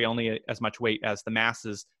authority carry only as much weight as the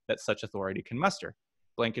masses that such authority can muster.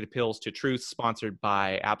 Blanket appeals to truth sponsored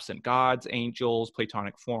by absent gods, angels,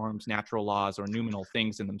 Platonic forms, natural laws, or noumenal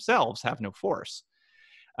things in themselves have no force.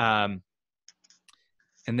 And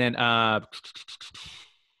then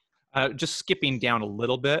just skipping down a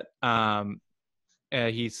little bit,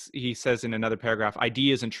 he says in another paragraph,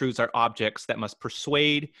 ideas and truths are objects that must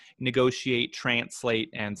persuade, negotiate, translate,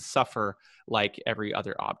 and suffer like every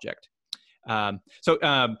other object. So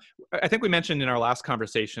I think we mentioned in our last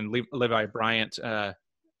conversation, Levi Bryant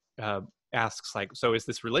asks, like, so is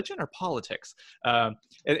this religion or politics?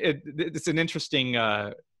 It's an interesting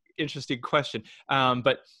question.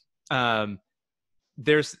 But I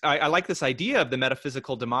like this idea of the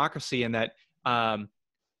metaphysical democracy, and that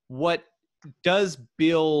what does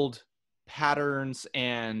build patterns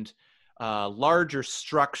and larger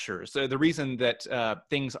structures. So the reason that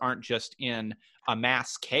things aren't just in a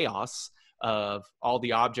mass chaos of all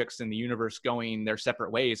the objects in the universe going their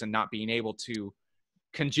separate ways and not being able to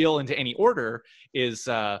congeal into any order is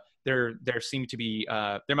there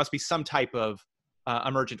must be some type of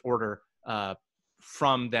emergent order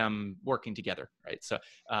from them working together, right? So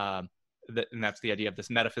and that's the idea of this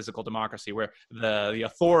metaphysical democracy, where the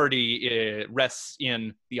authority rests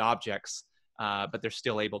in the objects, but they're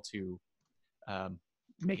still able to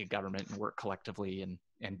make a government and work collectively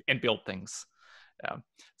and build things.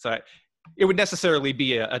 So it would necessarily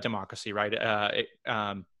be a democracy, right?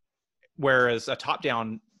 Whereas a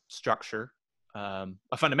top-down structure, a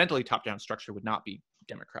fundamentally top-down structure, would not be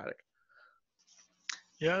democratic.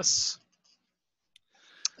 Yes.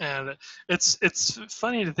 And it's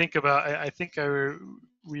funny to think about. I think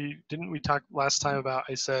we talked last time about,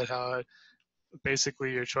 I said how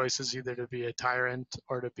basically your choice is either to be a tyrant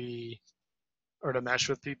or to mesh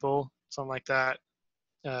with people, something like that.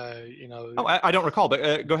 Oh, I don't recall,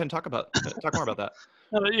 but go ahead and talk more about that.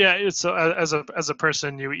 Yeah. So as a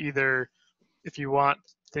person, you either, if you want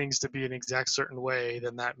things to be an exact certain way,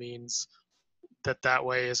 then that means that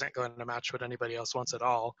way isn't going to match what anybody else wants at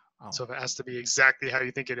all. Oh. So if it has to be exactly how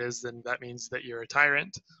you think it is, then that means that you're a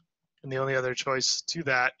tyrant. And the only other choice to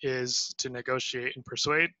that is to negotiate and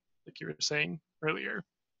persuade, like you were saying earlier.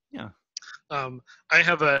 Yeah. I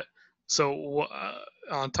have on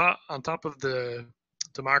top of the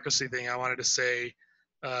democracy thing, I wanted to say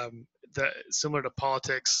that similar to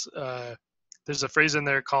politics, there's a phrase in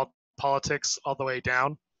there called politics all the way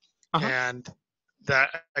down. Uh-huh. And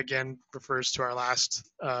that again refers to our last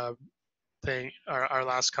thing, our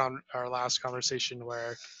last conversation,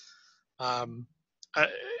 where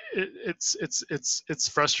it's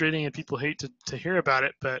frustrating and people hate to hear about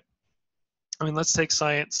it. But I mean, let's take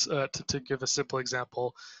science to give a simple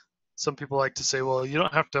example. Some people like to say, well, you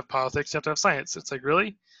don't have to have politics, you have to have science. It's like,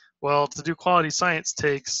 really? Well, to do quality science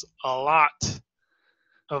takes a lot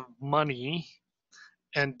of money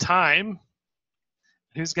and time.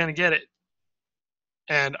 Who's going to get it?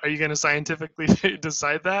 And are you going to scientifically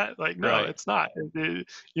decide that? Like, no, Right. It's not.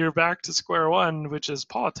 You're back to square one, which is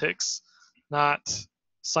politics, not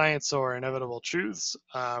science or inevitable truths.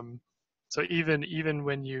 So even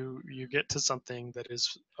when you get to something that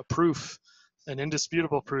is a proof, an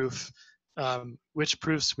indisputable proof, which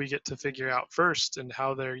proofs we get to figure out first, and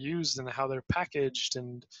how they're used, and how they're packaged,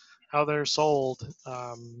 and how they're sold,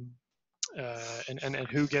 and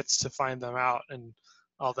who gets to find them out, and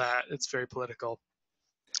all that. It's very political.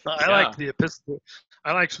 I like the epistle.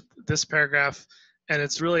 I like this paragraph, and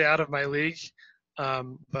it's really out of my league.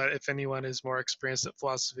 But if anyone is more experienced at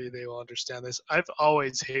philosophy, they will understand this. I've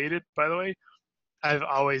always hated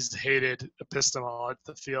epistemology,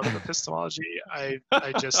 the field of epistemology. I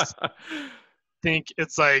just think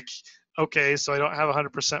it's like, okay, so I don't have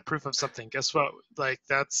 100% proof of something. Guess what? Like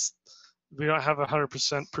we don't have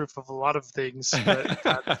 100% proof of a lot of things, but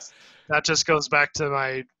that just goes back to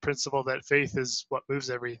my principle that faith is what moves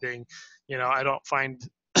everything. I don't find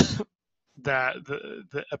that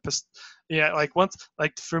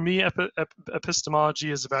for me,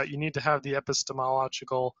 epistemology is about, you need to have the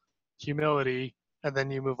epistemological humility, and then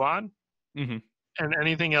you move on. Mm-hmm. And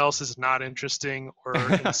anything else is not interesting, or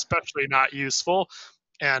especially not useful.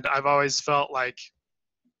 And I've always felt like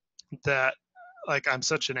that, like I'm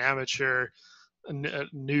such an amateur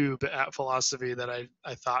noob at philosophy, that I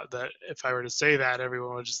thought that if I were to say that,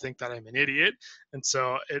 everyone would just think that I'm an idiot. And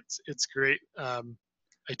so it's great. I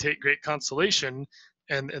take great consolation,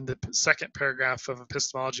 and in the second paragraph of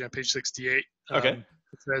epistemology on page 68, Okay. it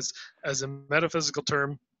says, as a metaphysical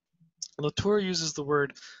term, Latour uses the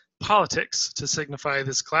word politics to signify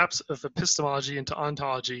this collapse of epistemology into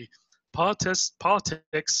ontology.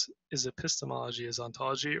 Politics is epistemology as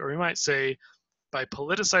ontology, or we might say, by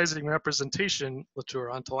politicizing representation,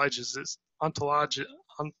 Latour ontologizes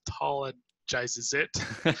it.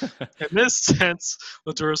 In this sense,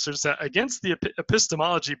 Latour asserts that against the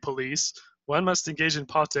epistemology police, one must engage in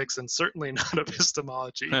politics, and certainly not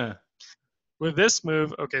epistemology. Huh. With this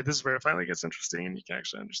move, okay, this is where it finally gets interesting, and you can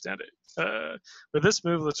actually understand it. With this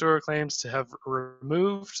move, Latour claims to have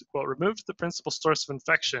removed the principal source of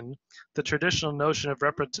infection, the traditional notion of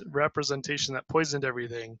representation that poisoned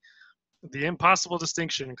everything, the impossible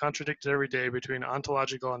distinction contradicted every day between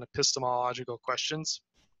ontological and epistemological questions.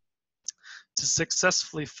 To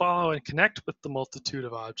successfully follow and connect with the multitude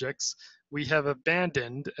of objects, we have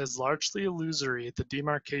abandoned as largely illusory the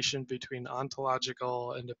demarcation between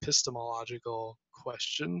ontological and epistemological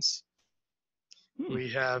questions. We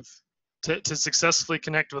have, to successfully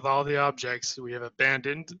connect with all the objects, we have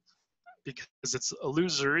abandoned, because it's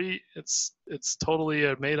illusory, it's totally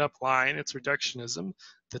a made-up line, it's reductionism,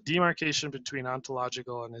 the demarcation between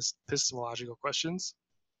ontological and epistemological questions.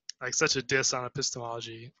 Like, such a diss on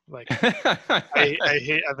epistemology. Like,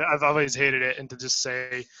 I've always hated it, and to just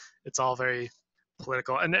say it's all very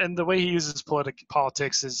political. And the way he uses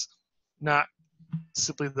politics is not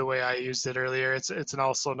simply the way I used it earlier. It's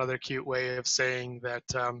also another cute way of saying that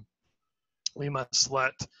we must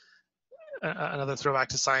let another throwback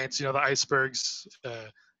to science. The icebergs.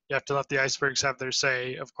 You have to let the icebergs have their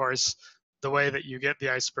say. Of course, the way that you get the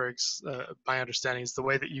icebergs, my understanding is the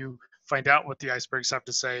way that you find out what the icebergs have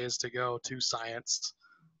to say is to go to science.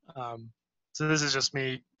 So this is just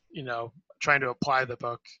me, trying to apply the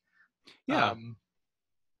book. Yeah.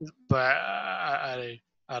 But I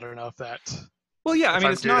don't know if that. Well, yeah. I If mean,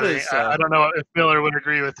 I'm it's not doing, as I don't know if Miller would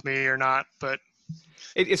agree with me or not, but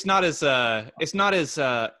it's not as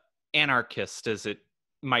anarchist as it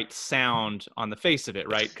might sound on the face of it,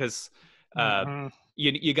 right? Because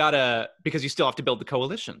you gotta, because you still have to build the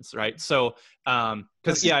coalitions, right? So because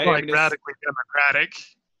this is I like mean, it's, radically democratic.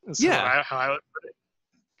 This is yeah. how I would put it.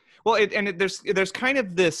 Well, there's kind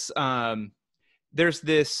of this there's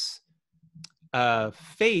this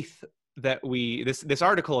faith that this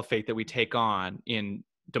article of faith that we take on in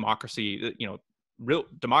democracy, real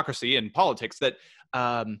democracy and politics, that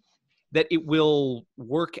that it will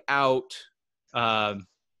work out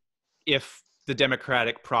if the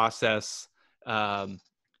democratic process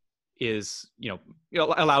is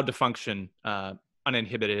allowed to function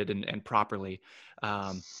uninhibited and properly.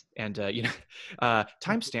 Timestamp,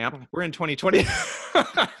 we're in 2020.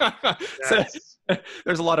 So Yes.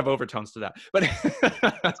 there's a lot of overtones to that, but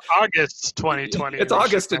It's August 2020. it's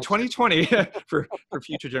August in 2020 for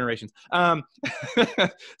future generations.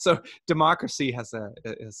 So democracy has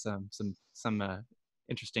some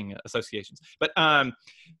interesting associations, but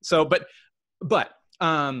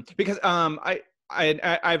because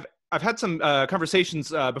I've had some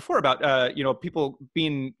conversations before about people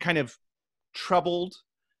being kind of troubled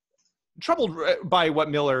by what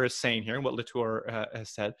Miller is saying here and what Latour has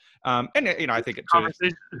said, and I think it too.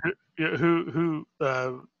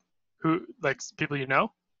 Who like people you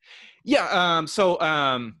know? Yeah.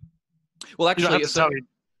 Well, You don't have actually, to tell me.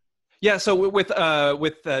 yeah. So with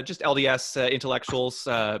just LDS intellectuals,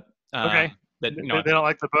 Okay. that They don't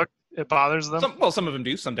like the book. It bothers them. some of them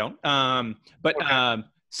do, some don't. But Okay.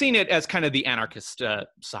 seeing it as kind of the anarchist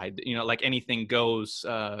side, like anything goes,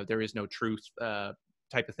 there is no truth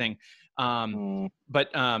type of thing. But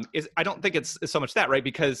I don't think it's so much that, right?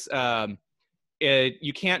 Because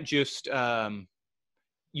you can't just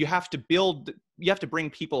you have to bring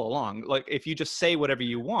people along. Like if you just say whatever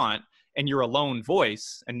you want and you're a lone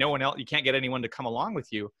voice and no one else, you can't get anyone to come along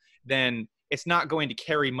with you, then it's not going to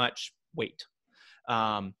carry much weight.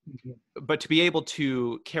 But to be able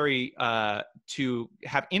to carry to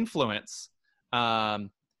have influence,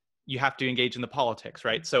 you have to engage in the politics,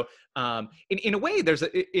 right? So in a way,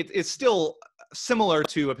 it's still similar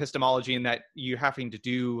to epistemology in that you're having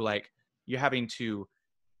to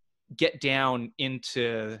get down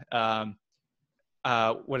into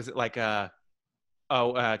what is it, like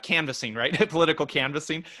canvassing, right? Political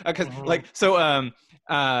canvassing, because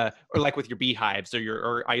or like with your beehives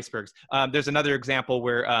or icebergs. There's another example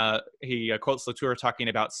where he quotes Latour talking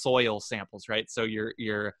about soil samples, right? So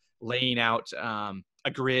you're laying out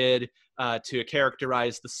a grid to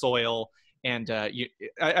characterize the soil, and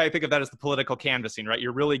I think of that as the political canvassing, right?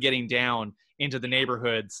 You're really getting down into the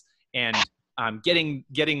neighborhoods and getting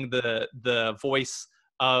the voice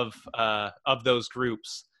of those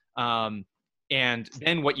groups. And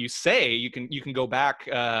then what you say, you can go back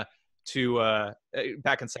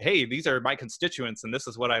back and say, hey, these are my constituents and this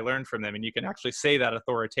is what I learned from them. And you can actually say that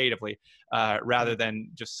authoritatively rather than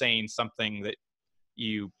just saying something that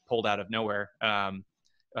you pulled out of nowhere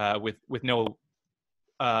with no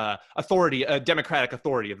authority, democratic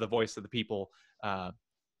authority of the voice of the people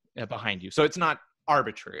behind you. So it's not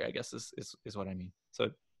arbitrary, I guess is what I mean. So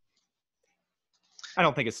I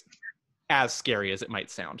don't think it's as scary as it might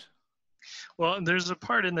sound. Well, there's a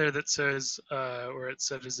part in there that says, where it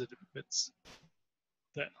says it admits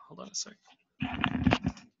that. Hold on a second.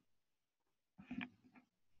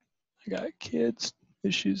 I got kids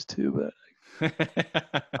issues too, but.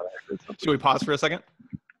 Should we pause for a second?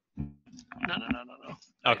 No.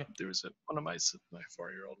 Okay. There was one of my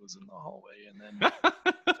 4-year-old was in the hallway and then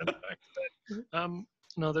sent it back to bed.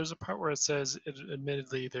 No, there's a part where it says,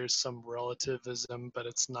 admittedly, there's some relativism, but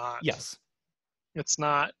it's not. Yes. It's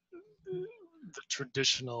not the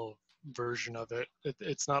traditional version of it.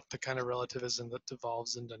 It's not the kind of relativism that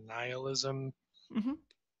devolves into nihilism. Mm-hmm.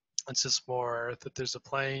 It's just more that there's a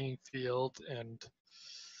playing field, and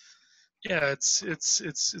yeah,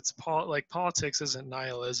 like politics isn't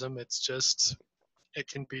nihilism. It's just it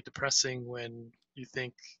can be depressing when you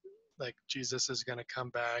think like Jesus is going to come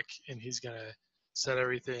back and he's going to set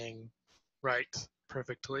everything right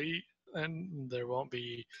perfectly, and there won't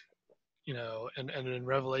be and in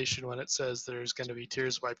Revelation, when it says there's going to be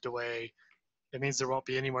tears wiped away, it means there won't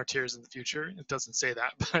be any more tears in the future. It doesn't say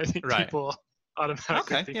that, but I think Right. people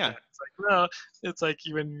automatically Okay. think Yeah. that. It's like, no, it's like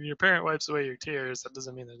when your parent wipes away your tears, that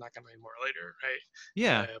doesn't mean there's not going to be more later, right?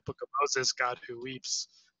 Yeah. Book of Moses, God who weeps.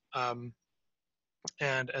 Um,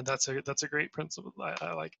 and that's a great principle.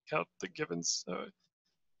 I like how the Givens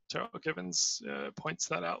points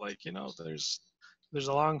that out. Like, there's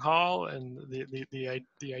a long haul, and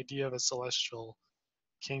the idea of a celestial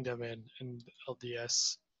kingdom in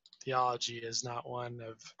LDS theology is not one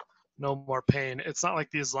of no more pain. It's not like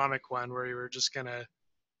the Islamic one where you were just gonna.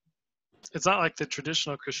 It's not like the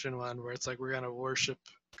traditional Christian one where it's like we're gonna worship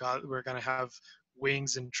God. We're gonna have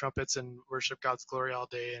wings and trumpets and worship God's glory all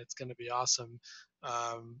day, and it's gonna be awesome.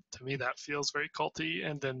 To me, that feels very culty.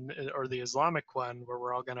 And then, or the Islamic one where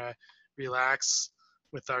we're all gonna relax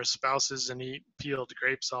with our spouses and eat peeled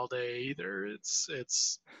grapes all day. Either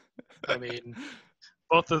it's. I mean,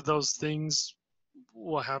 both of those things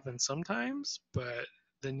will happen sometimes, but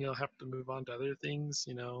then you'll have to move on to other things,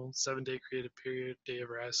 7-day creative period, day of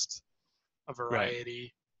rest, a Right.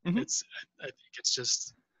 variety. Hmm. I think it's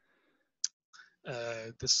just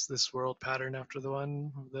this world pattern after the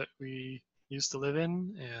one that we used to live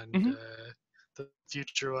in, and Hmm. the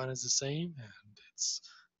future one is the same, and it's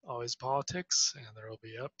always politics, and there will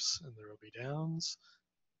be ups and there will be downs,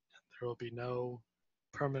 and there will be no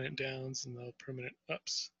permanent downs and no permanent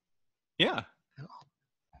ups. Yeah.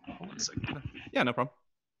 Hold on a second. Yeah. No problem.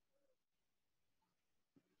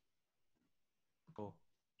 Cool.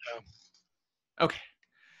 Yeah. Okay.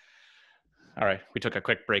 All right. We took a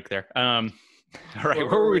quick break there. All right. What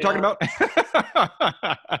What were were we we talking on? about?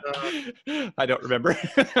 Uh, I don't remember.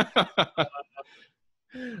 were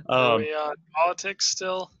um, we on politics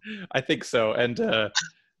still? I think so. And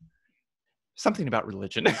something about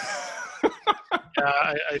religion.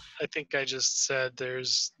 Yeah, I think I just said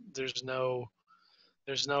there's no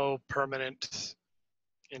permanent,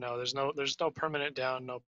 there's no permanent down,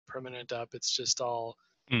 no permanent up. It's just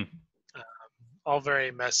Mm. all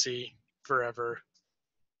very messy forever.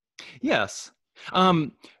 Yes.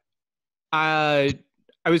 Um, I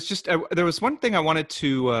was just there was one thing I wanted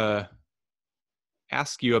to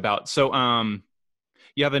ask you about. So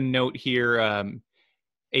you have a note here.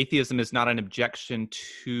 Atheism is not an objection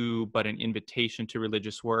to, but an invitation to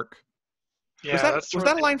religious work. Was Yeah, that that's was towards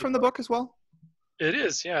that a the end line of the from the book. book as well? It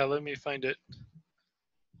is. Yeah, let me find it.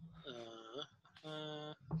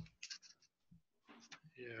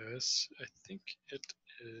 Yes, I think it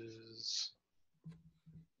is.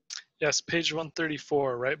 Yes, page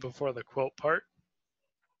 134, right before the quote part.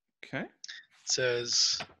 Okay. It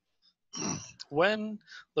says, when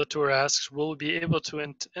Latour asks, will we be able to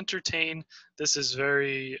entertain, this is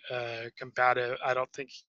very combative. I don't think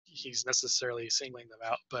he's necessarily singling them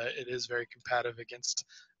out, but it is very combative against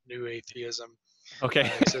new atheism. Okay.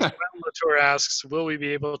 He says, when Latour asks, will we be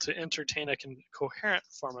able to entertain a coherent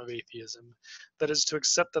form of atheism? That is to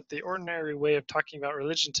accept that the ordinary way of talking about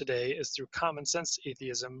religion today is through common sense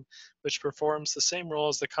atheism, which performs the same role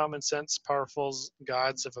as the common sense, powerful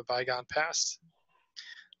gods of a bygone past.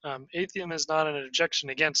 Atheism is not an objection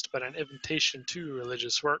against, but an invitation to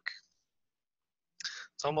religious work.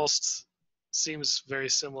 It almost seems very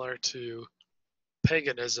similar to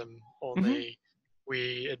paganism, Mm-hmm. only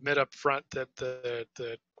we admit up front that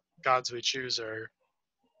the gods we choose are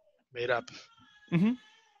made up Mm-hmm.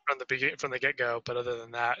 from the get-go. But other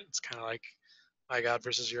than that, it's kind of like my God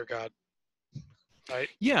versus your God, right?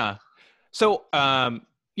 Yeah. So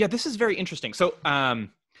yeah, this is very interesting. So and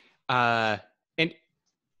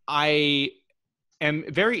I am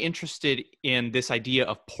very interested in this idea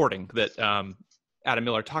of porting that Adam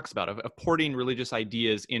Miller talks about, of porting religious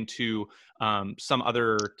ideas into some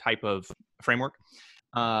other type of framework.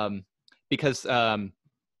 Um, because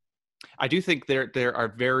I do think there are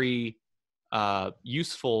very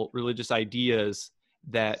useful religious ideas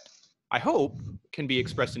that I hope can be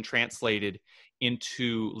expressed and translated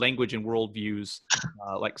into language and worldviews,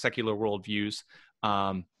 like secular worldviews,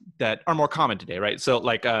 that are more common today, right? So,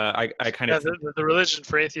 like, I kind Yeah, of the Religion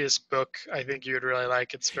for Atheists book, I think you'd really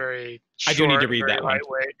like. It's very I do need to short, read very that one.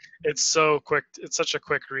 lightweight. It's so quick. It's such a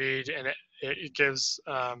quick read, and it gives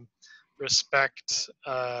respect.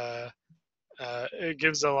 It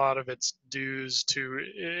gives a lot of its dues to.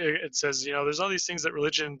 It says, there's all these things that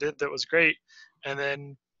religion did that was great, and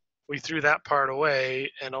then we threw that part away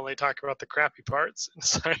and only talk about the crappy parts.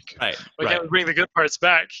 It's like, Right, why right. can't we bring the good parts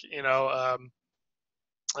back?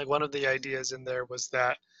 Like one of the ideas in there was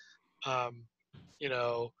that um, you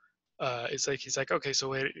know, it's like he's like, okay, so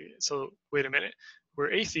wait a minute,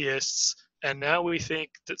 we're atheists, And now we think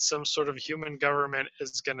that some sort of human government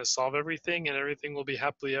is going to solve everything and everything will be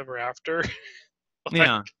happily ever after. Like,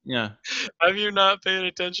 Yeah, yeah. have you not paid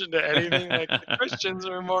attention to anything? Like, the Christians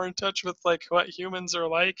are more in touch with like what humans are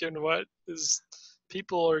like and what is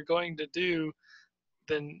people are going to do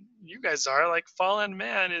than you guys are. Like, fallen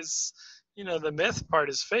man is, the myth part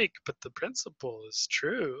is fake, but the principle is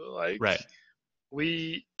true. Like, Right.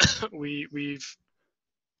 we we've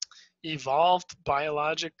evolved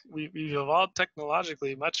we've evolved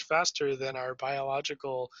technologically much faster than our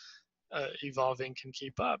biological evolving can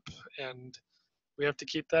keep up, and we have to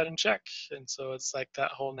keep that in check. And so it's like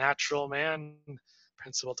that whole natural man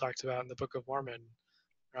principle talked about in the Book of Mormon,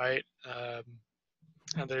 right?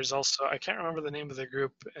 And there's also, I can't remember the name of the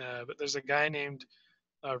group, but there's a guy named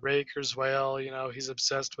Ray Kurzweil. He's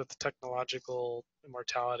obsessed with technological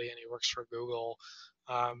immortality, and he works for Google.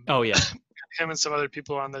 Oh yeah. Him and some other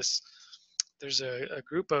people on this. There's a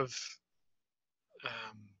group of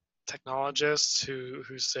um, technologists who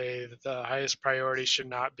say that the highest priority should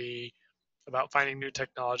not be about finding new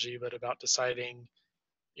technology, but about deciding,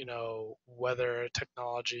 whether a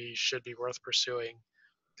technology should be worth pursuing.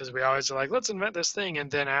 Because we always are like, let's invent this thing, and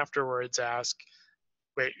then afterwards ask,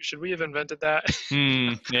 wait, should we have invented that?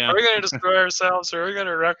 Yeah. Are we going to destroy ourselves, or are we going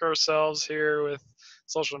to wreck ourselves here with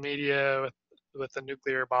social media, with the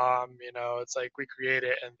nuclear bomb? It's like we create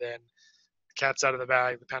it, and then the cat's out of the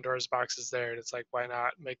bag, the Pandora's box is there, and it's like, why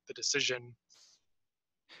not make the decision?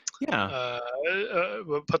 Yeah.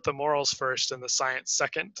 We'll put the morals first and the science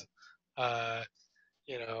second. Uh,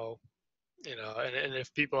 you know, and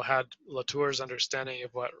if people had Latour's understanding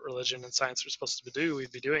of what religion and science are supposed to do,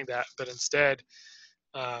 we'd be doing that. But instead,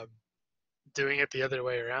 um, doing it the other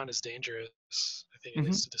way around is dangerous. I think it Hmm.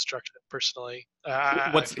 leads to destruction. Personally,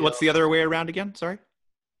 I feel What's the other way around again? Sorry.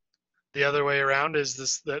 the other way around is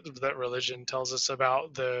that religion tells us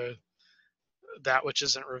about that which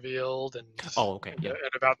isn't revealed, and Oh, okay. Yeah.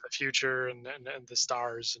 and about the future, and the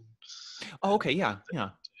stars, Oh, and okay. Yeah. Yeah.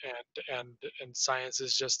 and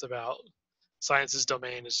science's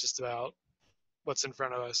domain is just about what's in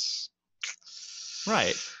front of us.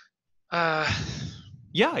 Right. Uh,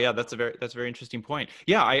 Yeah. Yeah. That's a very interesting point.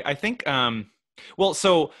 Yeah. I think. Well,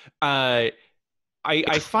 so I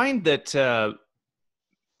find that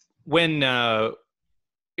when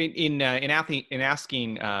in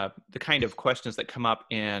asking the kind of questions that come up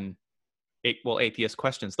in atheist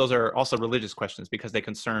questions, those are also religious questions because they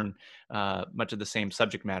concern much of the same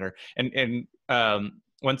subject matter. And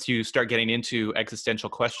once you start getting into existential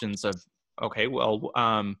questions of, okay, well,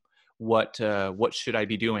 what should I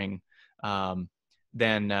be doing?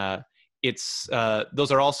 Then it's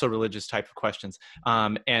those are also religious type of questions.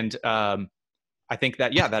 And I think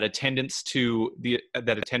that that attendance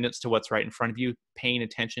to what's right in front of you, paying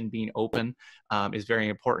attention, being open, is very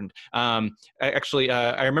important. Actually,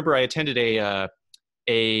 I remember I attended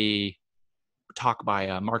a talk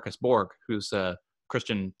by Marcus Borg, who's a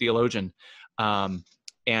Christian theologian,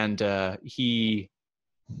 and he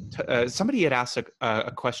somebody had asked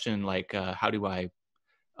a question like, "How do I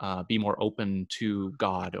be more open to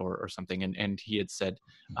God," or something, and he had said,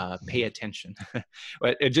 "Pay attention,"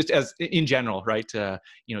 but just as in general, right?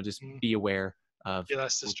 Just be aware of be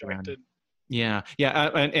less what's around you. distracted. Yeah, yeah,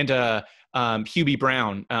 and Hugh B.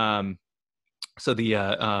 Brown, so the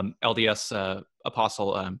LDS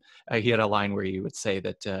apostle, he had a line where he would say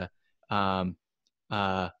that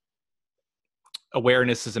uh,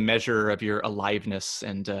 awareness is a measure of your aliveness,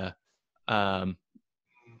 and um,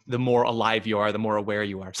 the more alive you are, the more aware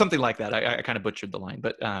you are. Something like that. I kind of butchered the line,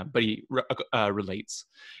 but he relates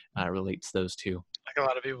those two. Like, a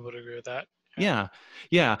lot of people would agree with that. Yeah,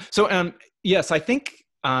 yeah. So yes, I think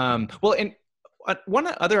well, and one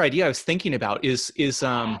other idea I was thinking about is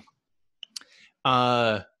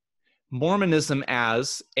Mormonism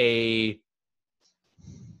as a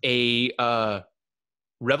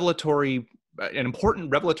revelatory, an important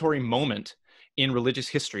revelatory moment in religious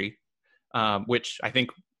history, which I think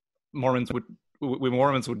Mormons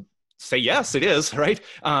would say yes, it is, right.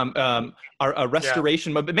 A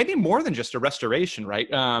restoration, but maybe more than just a restoration, right?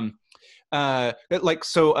 Dieter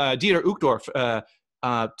Uchtdorf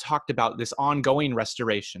talked about this ongoing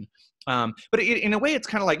restoration, but in a way, it's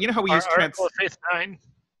kind of like, how we use Article of Faith 9.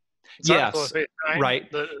 It's Article of Yes, Faith 9. right.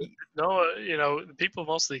 People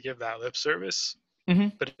mostly give that lip service. Mm-hmm.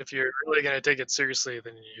 But if you're really going to take it seriously,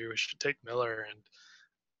 then you should take Miller and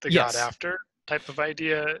the God Yes. after type of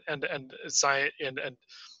idea, and science. And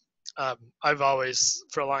I've always,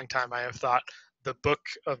 for a long time, I have thought the book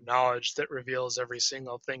of knowledge that reveals every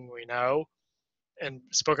single thing we know, and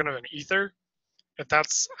spoken of an ether, if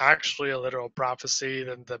that's actually a literal prophecy,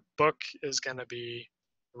 then the book is going to be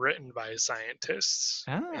written by scientists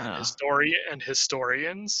and Ah.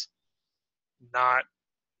 historians, not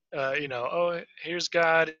oh, here's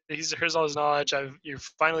God, here's all his knowledge. You're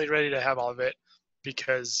finally ready to have all of it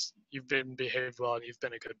because you've been behaved well and you've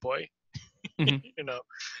been a good boy. Mhm.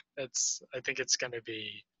 I think it's going to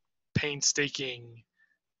be painstaking.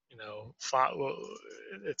 Fought.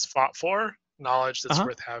 It's fought for knowledge that's Uh-huh.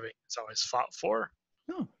 worth having. It's always fought for,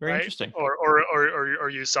 Oh, very right? interesting. Or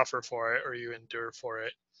you suffer for it, or you endure for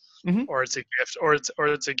it, Hmm. or it's a gift, or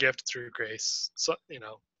it's a gift through grace. So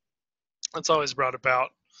it's always brought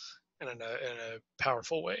about in a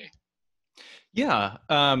powerful way. Yeah.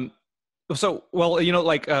 So, well,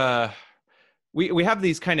 like we have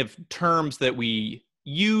these kind of terms that we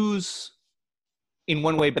use in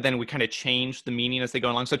one way, but then we kind of change the meaning as they go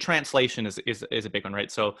along. So translation is a big one, right?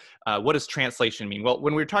 So what does translation mean? Well,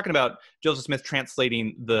 when we're talking about Joseph Smith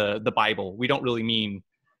translating the Bible, we don't really mean.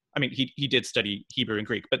 I mean, he did study Hebrew and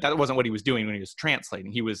Greek, but that wasn't what he was doing when he was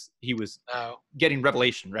translating. He was No, getting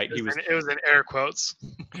revelation, right? it was in air quotes.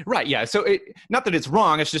 Right, yeah. So not that it's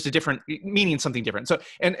wrong; it's just a different meaning, something different. So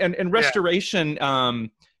and Yeah. restoration.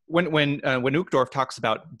 When Uchtdorf talks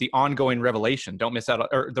about the ongoing revelation, don't miss out,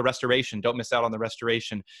 or the restoration, don't miss out on the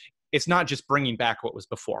restoration. It's not just bringing back what was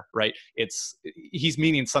before, right? He's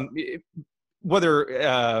meaning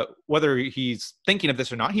whether he's thinking of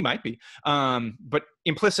this or not, he might be. But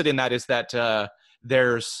implicit in that is that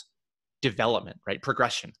there's development, right?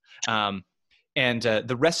 Progression. And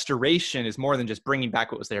the restoration is more than just bringing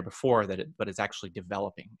back what was there before, but it's actually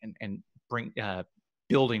developing and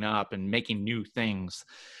building up and making new things.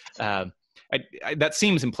 Uh, that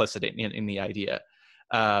seems implicit in the idea.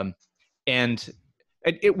 And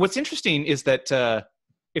what's interesting is that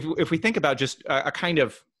if we think about just a kind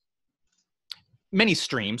of many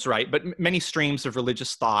streams, right? But many streams of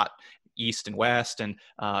religious thought, East and West, and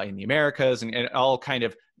in the Americas, and all kind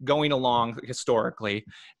of going along historically.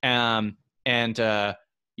 And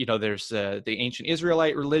there's the ancient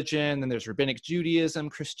Israelite religion, then there's rabbinic Judaism,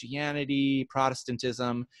 Christianity,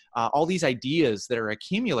 Protestantism, all these ideas that are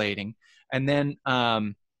accumulating. And then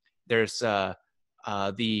there's the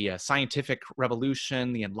scientific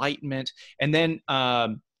revolution, the Enlightenment, and then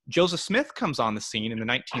Joseph Smith comes on the scene in the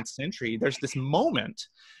 19th century. There's this moment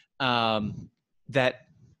that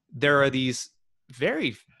there are these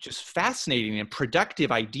very just fascinating and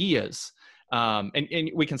productive ideas.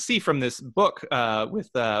 And we can see from this book with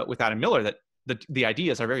Adam Miller that the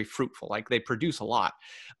ideas are very fruitful, like they produce a lot.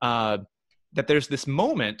 That there's this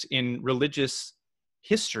moment in religious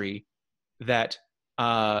history that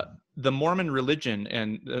the Mormon religion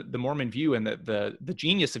and the Mormon view and the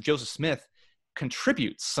genius of Joseph Smith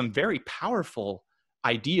contributes some very powerful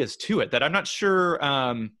ideas to it that I'm not sure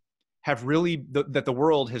have really that the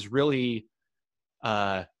world has really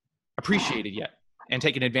appreciated yet and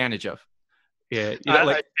taken advantage of. Yeah, I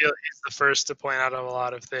like feel he's the first to point out a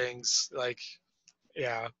lot of things. Like,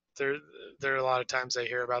 yeah, there are a lot of times I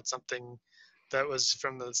hear about something that was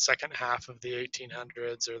from the second half of the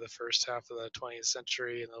 1800s or the first half of the 20th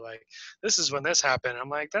century, and they're like, "This is when this happened." I'm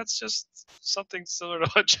like, "That's just something similar to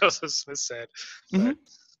what Joseph Smith said." mhm. But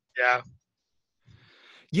yeah,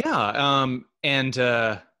 Yeah, and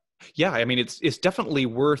yeah, I mean it's definitely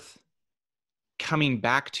worth coming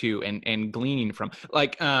back to and gleaning from,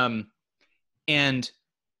 like and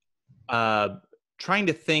uh trying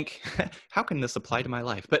to think how can this apply to my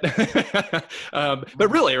life, but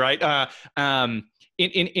really, right,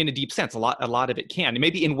 in a deep sense, a lot of it can, and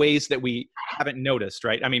maybe in ways that we haven't noticed,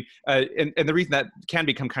 right? I mean, and the reason that can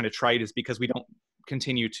become kind of trite is because we don't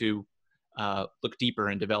continue to look deeper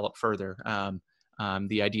and develop further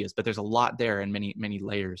the ideas, but there's a lot there and many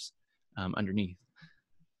layers underneath.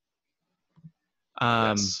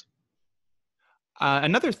 Um, yes,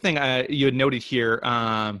 Another thing you had noted here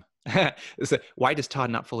is that, why does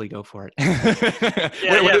Todd not fully go for it? yeah,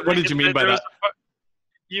 yeah. What did you mean by There was that?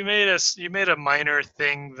 you made a minor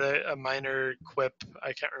thing, a minor quip.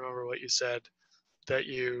 I can't remember what you said, that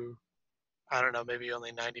I don't know, maybe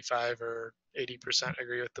only 95 or 80%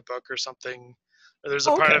 agree with the book or something. Or there's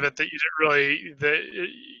a Oh, part okay. of it that you didn't really,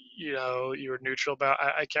 you were neutral about.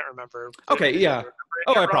 I can't remember. Okay, Maybe I'm yeah. remembering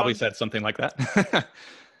Oh, it I probably wrong. said something like that.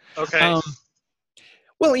 Okay. um,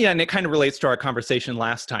 well, yeah, and it kind of relates to our conversation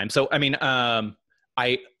last time. So, I mean,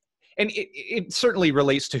 I and it certainly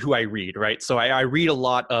relates to who I read, right? So I read a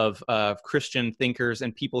lot of Christian thinkers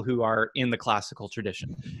and people who are in the classical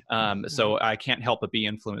tradition. Mhm. So I can't help but be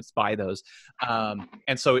influenced by those.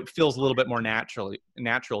 And so it feels a little bit more natural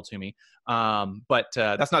to me. But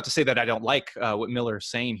that's not to say that I don't like what Miller is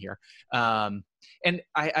saying here. And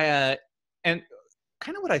I and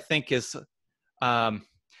kind of what I think is, um,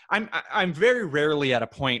 I'm very rarely at a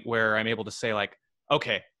point where I'm able to say like,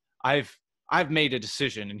 okay, I've made a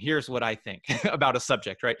decision and here's what I think about a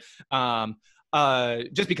subject, right?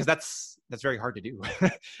 Just because that's very hard to do.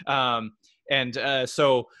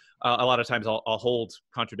 So a lot of times I'll hold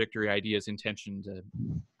contradictory ideas in tension to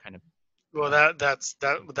kind of. Well,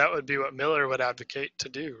 that would be what Miller would advocate to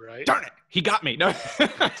do, right? Darn it, he got me. No,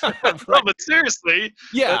 No, but seriously,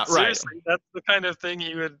 yeah, right. that's the kind of thing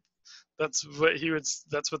he would. That's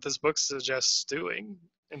what this book suggests doing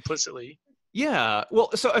implicitly. Yeah,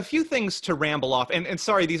 well, so a few things to ramble off, and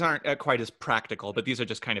sorry, these aren't quite as practical, but these are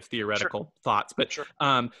just kind of theoretical thoughts. But Sure.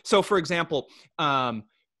 So, for example, I'm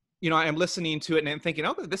listening to it and I'm thinking,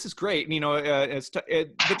 oh, this is great. And,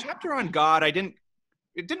 the chapter on God, it didn't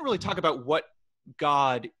really talk about what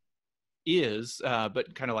God is,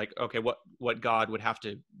 but kind of like, okay, what God would have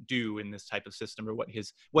to do in this type of system, or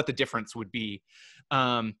what the difference would be.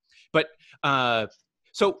 So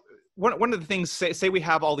one of the things, say we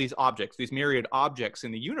have all these objects, these myriad objects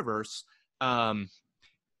in the universe,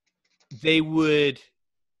 they would,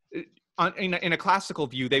 in a classical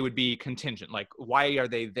view, they would be contingent. Like, why are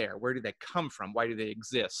they there? Where do they come from? Why do they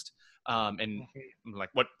exist? And like,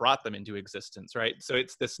 what brought them into existence, right? So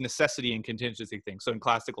it's this necessity and contingency thing. So in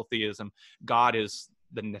classical theism, God is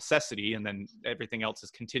the necessity, and then everything else is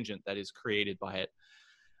contingent that is created by it.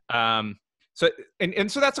 So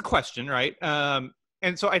that's a question, right?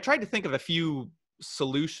 And so I tried to think of a few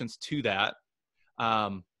solutions to that.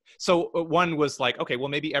 So one was like, okay, well,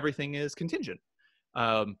 maybe everything is contingent,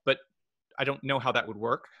 but I don't know how that would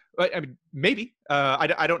work. I mean, maybe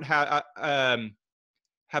I don't have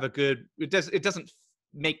a good. It doesn't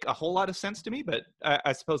make a whole lot of sense to me, but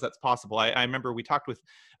I suppose that's possible. I remember we talked with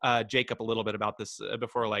Jacob a little bit about this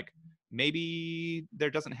before. Like, maybe there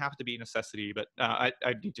doesn't have to be necessity, but I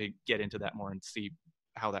need to get into that more and see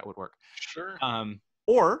how that would work. Sure.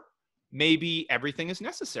 Or maybe everything is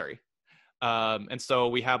necessary. And so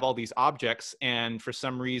we have all these objects, and for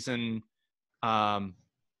some reason,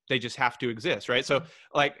 they just have to exist, right? So,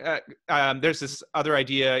 like, there's this other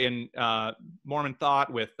idea in Mormon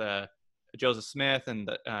thought with Joseph Smith and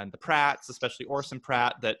the Pratts, especially Orson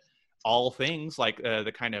Pratt, that all things, like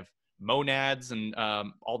the kind of monads and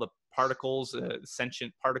all the particles,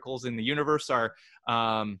 sentient particles in the universe, are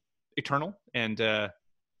eternal and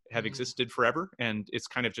have existed forever, and it's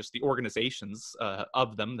kind of just the organizations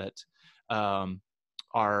of them that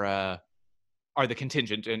are the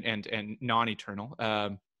contingent and non-eternal,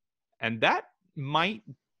 and that might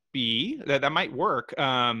work.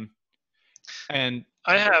 And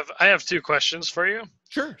I have two questions for you.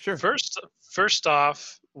 Sure. First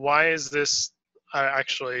off, why is this? I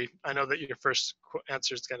know that your first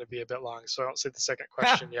answer is going to be a bit long, so I won't say the second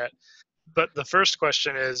question yet. But the first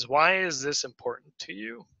question is, why is this important to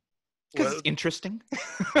you? Because it's interesting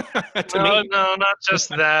to me. No, not just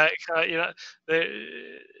that.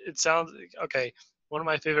 It sounds okay. One of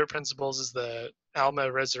my favorite principles is the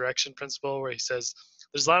Alma resurrection principle, where he says,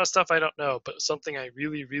 "There's a lot of stuff I don't know, but something I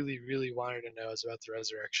really, really, really wanted to know is about the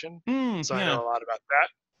resurrection." So I know a lot about that.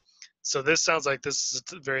 So this sounds like this is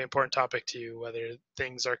a very important topic to you, whether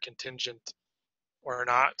things are contingent or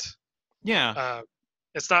not. Yeah.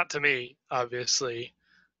 It's not to me, obviously,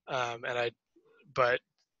 but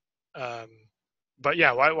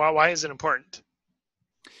yeah, why is it important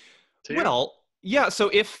to you? Well, yeah. So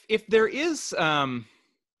if there is,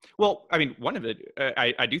 well, I mean, one of it,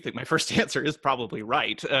 I do think my first answer is probably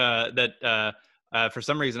right. That for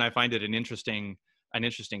some reason I find it an interesting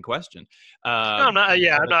question. No, I'm not.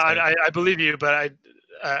 Yeah, I'm not. I believe you, but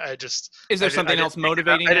I just. Is there something else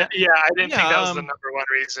motivating that? Yeah, I didn't think that was the number one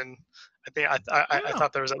reason. I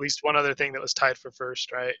thought there was at least one other thing that was tied for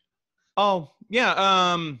first, right? Oh,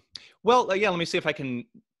 yeah. Well, yeah, let me see if I can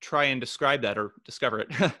try and describe that or discover it.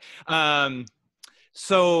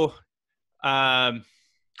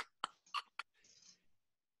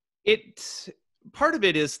 Part of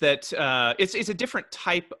it is that it's a different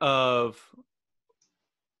type of.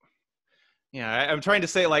 Yeah, I'm trying to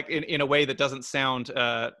say like in a way that doesn't sound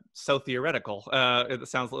so theoretical. It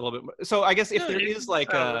sounds a little bit. So I guess if there is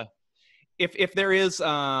like if there is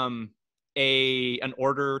an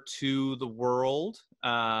order to the world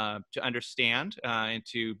to understand and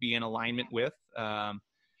to be in alignment with,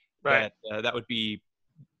 right. that would be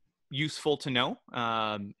useful to know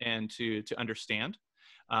and to understand.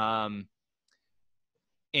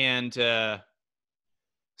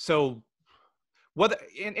 So what,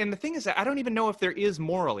 and the thing is that I don't even know if there is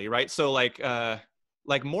morally, right? So like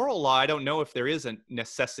moral law, I don't know if there is a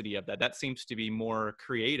necessity of that. That seems to be more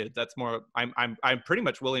created. That's more, I'm pretty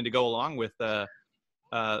much willing to go along with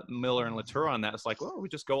Miller and Latour on that. It's like, well, we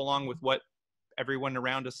just go along with what everyone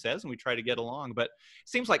around us says, and we try to get along. But it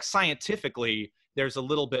seems like scientifically, there's a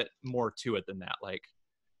little bit more to it than that. Like,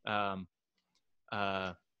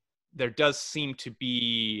 there does seem to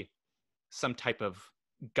be some type of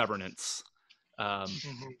governance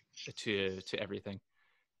to everything.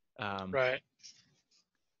 Right.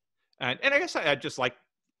 And I guess I just like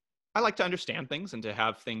to understand things and to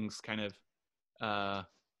have things kind of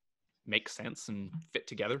make sense and fit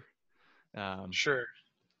together. Sure.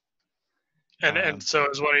 And so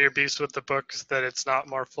is one of your beefs with the book that it's not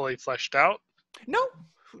more fully fleshed out? No.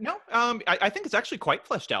 I think it's actually quite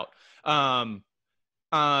fleshed out. Well,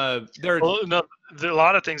 no, a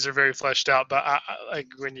lot of things are very fleshed out, but like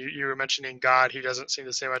when you were mentioning God, he doesn't seem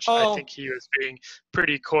to say much. I think he was being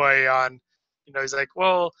pretty coy on, he's like,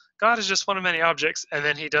 well, God is just one of many objects, and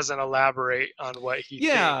then he doesn't elaborate on what he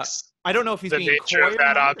thinks I don't know if he's the being nature coy of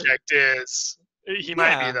that or not, object is. He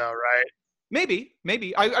might be though, right? Maybe.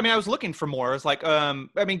 I mean, I was looking for more. It's like, I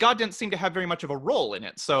mean, God didn't seem to have very much of a role in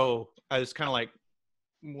it, so I was kind of like,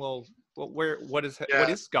 well, what is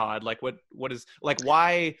God? Like, what is, like,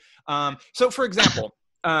 why? So for example,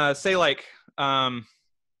 say like, I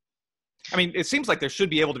mean, it seems like there should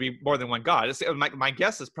be able to be more than one God. My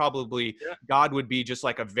guess is probably God would be just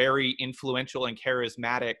like a very influential and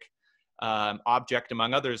charismatic object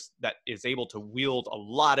among others that is able to wield a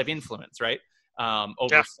lot of influence, right? Over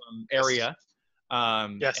some area.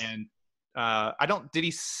 And did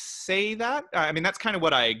he say that? I mean, that's kind of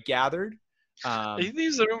what I gathered. He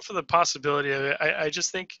leaves the room for the possibility of it. I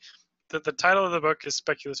just think that the title of the book is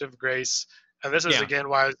Speculative Grace. And this is, again,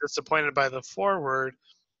 why I was disappointed by the foreword,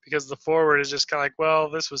 because the foreword is just kind of like,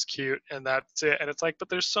 well, this was cute, and that's it. And it's like, but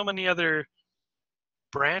there's so many other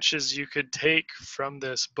branches you could take from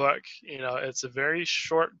this book. It's a very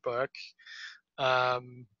short book.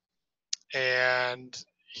 And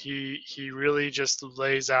he really just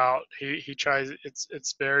lays out, he tries,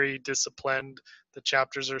 it's very disciplined. The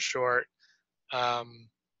chapters are short.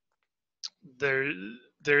 There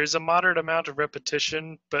is a moderate amount of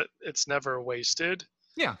repetition, but it's never wasted.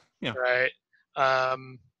 Yeah. Right.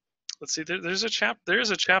 Let's see. There is a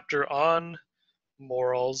chapter on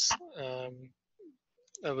morals.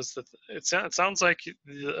 It sounds like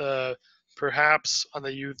perhaps on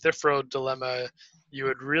the Euthyphro dilemma, you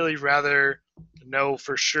would really rather know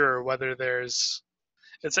for sure whether there's.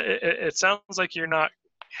 It sounds like you're not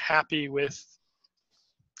happy with.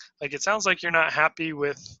 Like, it sounds like you're not happy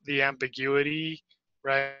with the ambiguity,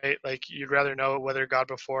 right? Like, you'd rather know whether God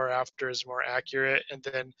before or after is more accurate. And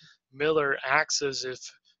then Miller acts as if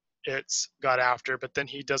it's God after, but then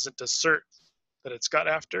he doesn't assert that it's God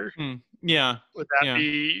after. Would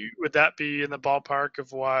that be in the ballpark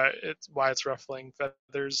of why it's ruffling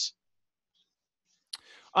feathers?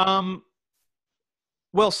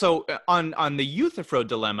 Well, so on the Euthyphro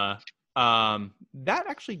dilemma, that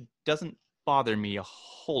actually doesn't bother me a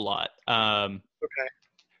whole lot. Okay.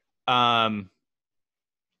 I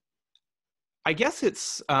guess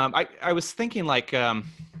it's I was thinking like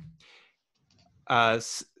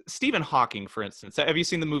Stephen Hawking, for instance. Have you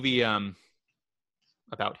seen the movie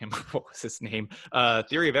about him? What was his name?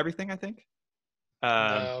 Theory of Everything, I think.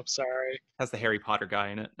 No, sorry. Has the Harry Potter guy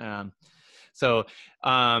in it.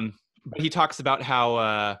 But he talks about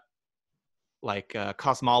how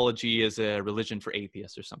cosmology is a religion for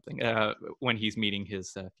atheists or something when he's meeting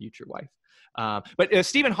his future wife. But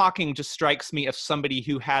Stephen Hawking just strikes me as somebody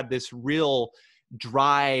who had this real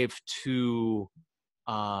drive to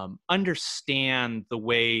understand the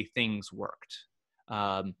way things worked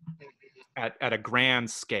at a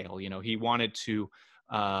grand scale. He wanted to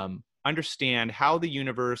understand how the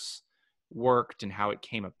universe worked and how it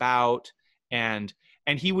came about, and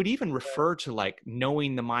he would even refer to like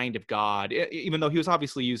knowing the mind of God, even though he was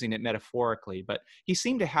obviously using it metaphorically. But he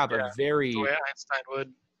seemed to have a very, the way Einstein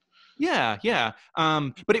would.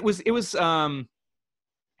 But it was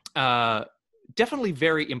definitely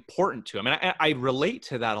very important to him, and I relate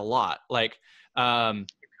to that a lot. Like I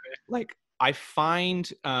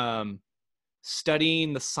find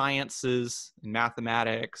studying the sciences and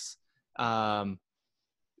mathematics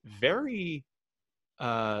very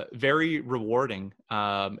rewarding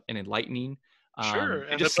and enlightening. Sure,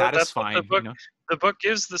 and just satisfying. The book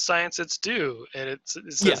gives the science its due, and it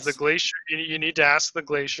says the glacier. You need to ask the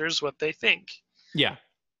glaciers what they think. Yeah.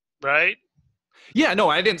 Right. Yeah. No,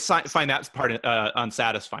 I didn't find that part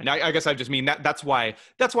unsatisfying. I guess I just mean that's why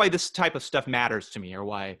this type of stuff matters to me, or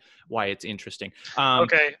why it's interesting.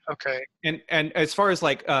 Okay. And as far as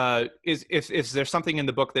like, is there something in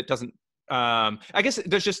the book that doesn't? I guess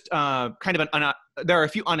there's just kind of there are a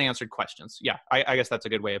few unanswered questions. Yeah, I guess that's a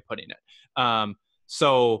good way of putting it.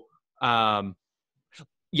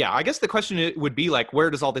 yeah, I guess the question would be like, where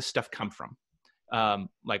does all this stuff come from?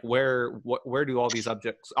 Like where do all these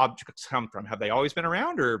objects come from? Have they always been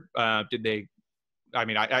around, or did they? I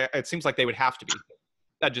mean, it seems like they would have to be.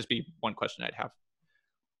 That'd just be one question I'd have.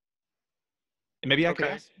 And maybe I could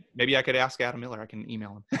Okay. ask. Maybe I could ask Adam Miller. I can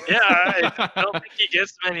email him. Yeah, I don't think he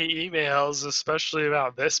gets many emails, especially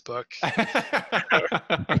about this book.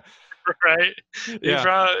 Right? He Yeah.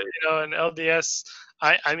 probably, an LDS.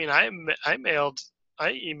 I mean, I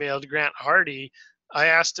emailed Grant Hardy. I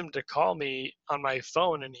asked him to call me on my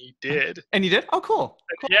phone, and he did. And you did? Oh, cool.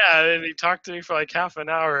 Cool. Yeah, and he talked to me for like half an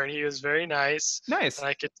hour, and he was very nice. Nice. And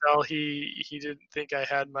I could tell he didn't think I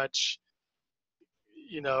had much.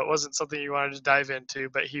 It wasn't something he wanted to dive into,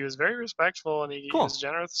 but he was very respectful, and he Cool. was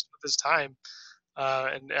generous with his time.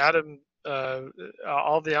 And Adam,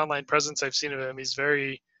 all the online presence I've seen of him,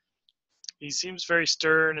 he seems very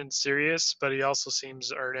stern and serious, but he also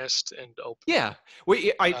seems earnest and open. Yeah.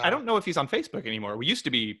 Wait, I don't know if he's on Facebook anymore. We used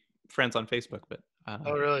to be friends on Facebook, but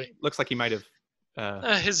Oh, really? looks like he might have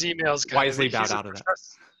His emails wisely bowed out of that.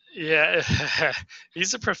 Yeah,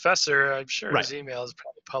 he's a professor. I'm sure Right. his email is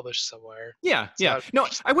probably published somewhere. Yeah, yeah. No,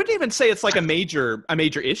 I wouldn't even say it's like a major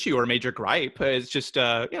issue or a major gripe. It's just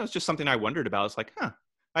it's just something I wondered about. It's like,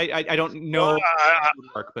 I don't know,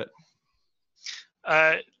 but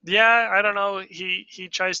yeah, I don't know. He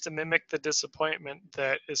tries to mimic the disappointment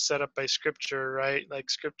that is set up by Scripture, right? Like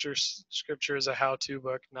Scripture is a how-to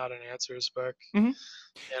book, not an answers book. Mm-hmm.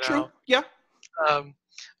 True. Yeah.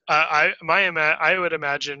 I would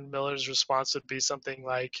imagine Miller's response would be something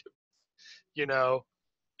like,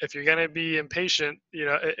 if you're going to be impatient,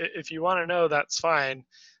 if you want to know, that's fine.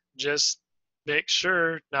 Just make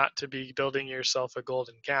sure not to be building yourself a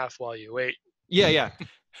golden calf while you wait. Yeah.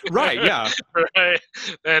 Right. Yeah. Right.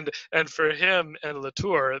 And for him and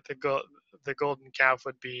Latour, the golden calf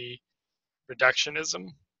would be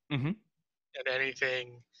reductionism, Mm-hmm. and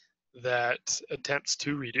anything that attempts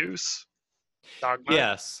to reduce dogma.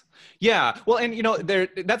 Yes. Yeah. Well, and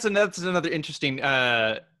that's another interesting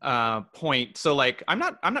point. So like I'm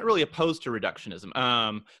not really opposed to reductionism.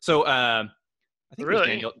 I think it was Really?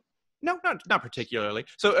 Daniel. No, not particularly.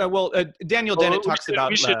 So Daniel Dennett talks about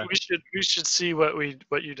we should see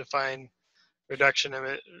what you define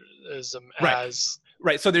reductionism as.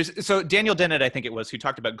 Right. So Daniel Dennett, I think it was, who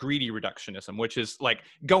talked about greedy reductionism, which is like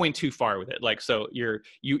going too far with it. Like, so you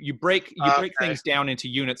break things down into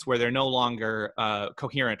units where they're no longer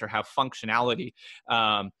coherent or have functionality.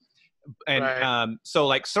 So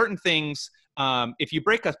like certain things, if you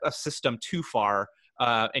break a system too far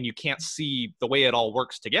and you can't see the way it all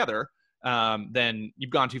works together, then you've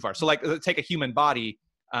gone too far. So like take a human body.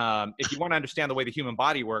 If you want to understand the way the human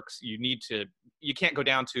body works, you can't go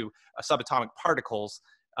down to subatomic particles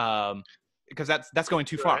because that's going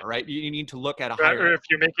too far, right? You need to look at a higher. Or if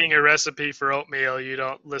you're making a recipe for oatmeal, you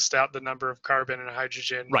don't list out the number of carbon and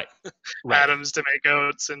hydrogen atoms to make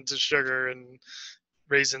oats and to sugar and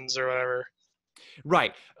raisins or whatever.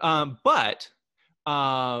 Right. But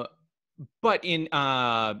in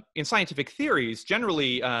scientific theories,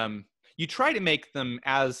 generally, you try to make them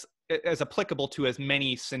as applicable to as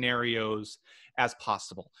many scenarios as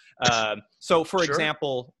possible. So, for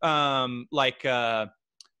example,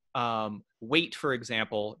 weight, for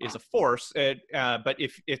example, is a force, but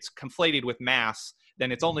if it's conflated with mass,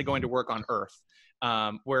 then it's only going to work on Earth.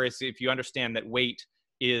 Whereas if you understand that weight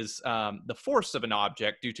is the force of an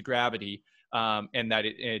object due to gravity, and that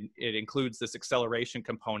it includes this acceleration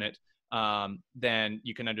component, then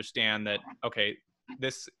you can understand that, okay,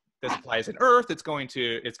 this applies in Earth. It's going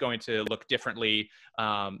to look differently,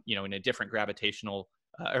 in a different gravitational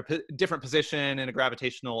or different position in a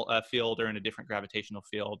gravitational field, or in a different gravitational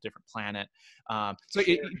field, different planet. So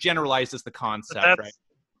it generalizes the concept, right?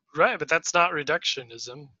 Right, but that's not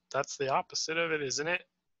reductionism. That's the opposite of it, isn't it?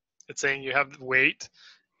 It's saying you have weight,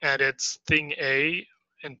 and it's thing A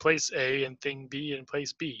in place A and thing B in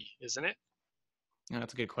place B, isn't it? Yeah,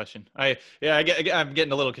 that's a good question. I'm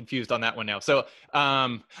getting a little confused on that one now. So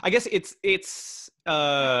I guess it's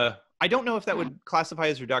I don't know if that would classify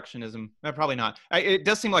as reductionism. Probably not. It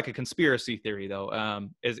does seem like a conspiracy theory, though,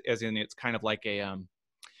 as in it's kind of like an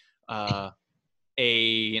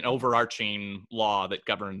overarching law that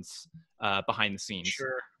governs behind the scenes.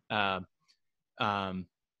 Sure.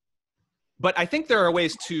 But I think there are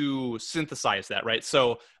ways to synthesize that, right?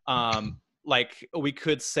 So like we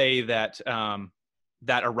could say that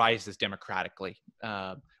that arises democratically.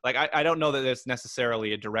 Like I don't know that there's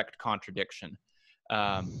necessarily a direct contradiction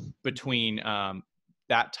between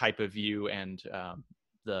that type of view and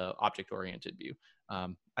the object-oriented view.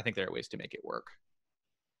 I think there are ways to make it work.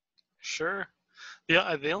 Sure.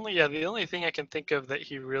 The only thing I can think of that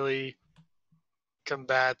he really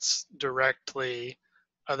combats directly,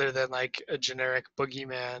 other than like a generic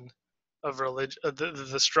boogeyman of religion,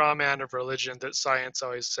 the straw man of religion that science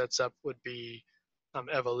always sets up, would be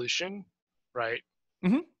evolution, right?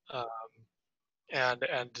 Hmm. Um, and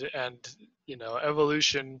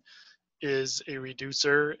evolution is a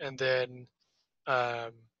reducer, and then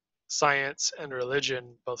um, science and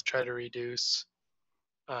religion both try to reduce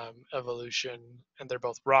evolution, and they're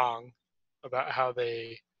both wrong about how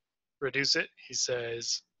they reduce it. He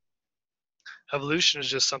says evolution is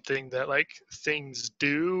just something that like things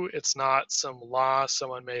do. It's not some law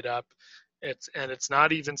someone made up. It's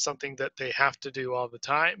not even something that they have to do all the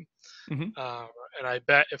time. Hmm. Um, and I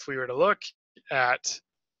bet if we were to look at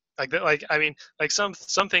like that, like I mean, like some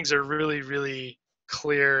things are really really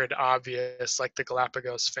clear and obvious, like the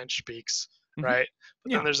Galapagos finch beaks, Hmm. right?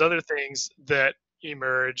 But then Yeah. there's other things that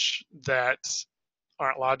emerge that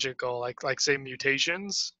aren't logical, like say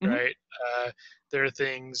mutations, Hmm. right? There are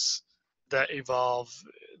things that evolve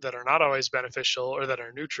that are not always beneficial or that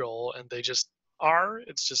are neutral, and they just are.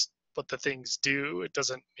 It's just what the things do. It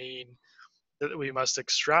doesn't mean that we must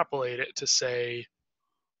extrapolate it to say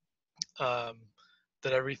um,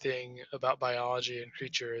 that everything about biology and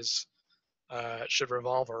creatures should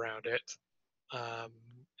revolve around it, um,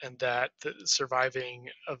 and that the surviving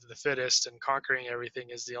of the fittest and conquering everything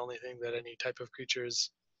is the only thing that any type of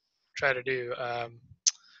creatures try to do. I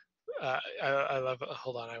love.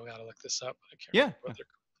 Hold on, I gotta look this up. I can't Yeah. remember what they're.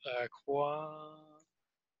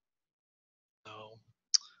 No,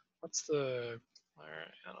 what's the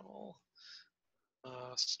animal?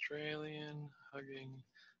 Australian hugging.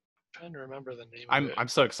 I'm trying to remember the name of it. I'm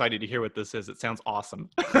so excited to hear what this is. It sounds awesome.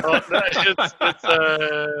 Oh, it's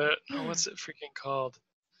oh, what's it freaking called?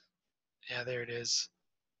 Yeah, there it is.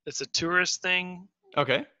 It's a tourist thing.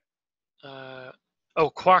 Okay. Uh, oh,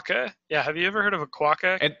 quokka. Yeah, have you ever heard of a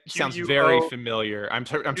quokka? It Q sounds U very O familiar. I'm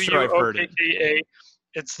Q sure U I've O heard K it. K A.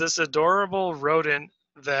 It's this adorable rodent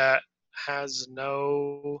that has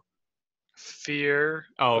no fear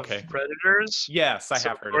Oh, of okay. predators. Yes, I So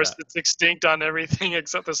have of heard of course that. it's extinct on everything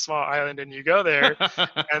except the small island, and you go there,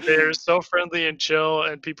 and they're so friendly and chill,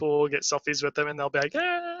 and people will get selfies with them, and they'll be like,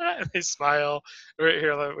 ah, and they smile. Right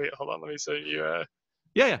here, wait, hold on, let me show you.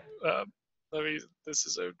 Yeah, yeah. Uh, let me. This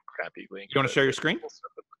is a crappy link, You want to but share your maybe screen? we'll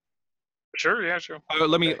start with- Sure, yeah, sure.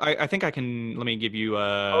 Let me. Okay. I think I can. Let me give you.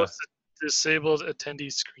 Host disabled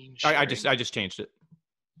attendee screen sharing. I just changed it.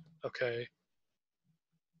 Okay.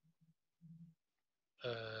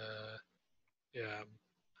 Uh, yeah.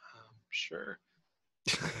 Sure.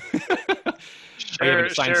 Are you having to Share,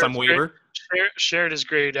 sign share some is great. waiver? Shared is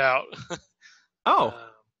grayed out. Oh, um,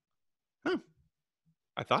 huh.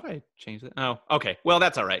 I thought I changed it. Oh, okay. Well,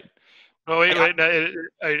 that's all right. oh wait, wait. No,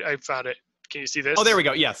 I found it. Can you see Oh, there this? we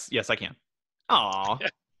go. Yes, yes, I can. Aw. Yeah.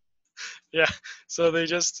 Yeah. So they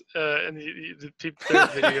just and their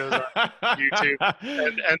videos on YouTube,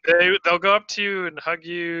 and they'll go up to you and hug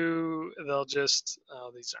you. They'll just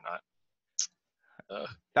these are not.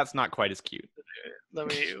 That's not quite as cute. Let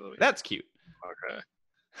me. That's cute.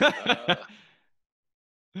 Okay. Uh,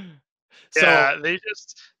 So, yeah, they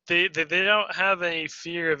just they don't have any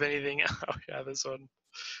fear of anything. Oh yeah, this one.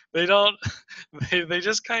 They don't. They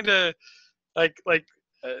just kind of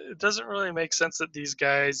it doesn't really make sense that these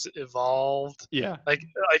guys evolved. yeah, Like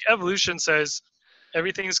evolution says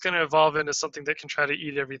everything is going to evolve into something that can try to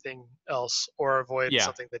eat everything else or avoid yeah.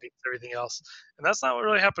 something that eats everything else, and that's not what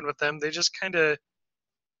really happened with them. They just kind of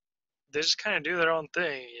do their own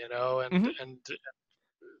thing, Hmm. and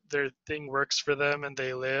their thing works for them, and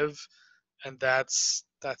they live, and that's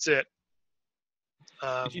it.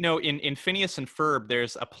 Did you Um, know in Phineas and Ferb,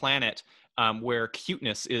 there's a planet where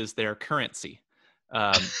cuteness is their currency,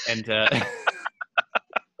 and and I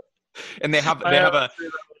they have haven't a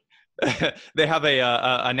seen they have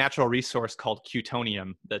a natural resource called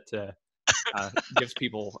cutonium that gives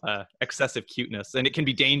people excessive cuteness, and it can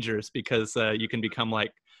be dangerous because you can become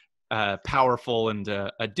like powerful and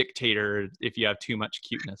a dictator if you have too much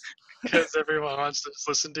cuteness. because everyone wants to just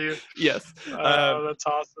listen to you. Yes. That's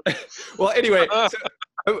awesome. Well, anyway,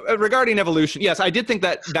 so, regarding evolution, yes, I did think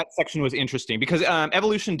that that section was interesting because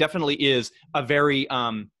evolution definitely is a very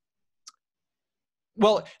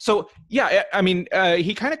well. So yeah, I mean,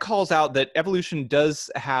 he kind of calls out that evolution does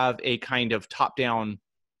have a kind of top-down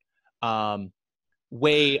um,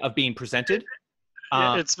 way of being presented.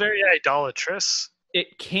 Yeah, Uh, it's very idolatrous,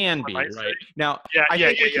 it can I be, might say. right? Now, Yeah, I yeah,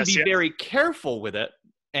 think yeah, we can yes, be yes. very careful with it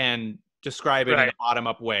and describe it in Right. a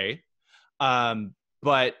bottom-up way. Um,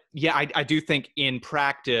 but yeah, I do think in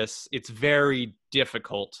practice, it's very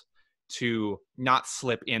difficult to not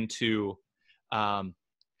slip into I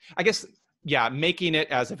guess, yeah, making it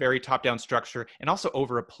as a very top-down structure and also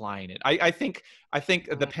over-applying it. I think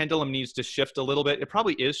the pendulum needs to shift a little bit. It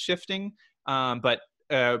probably is shifting, but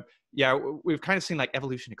yeah, we've kind of seen like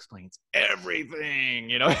evolution explains everything.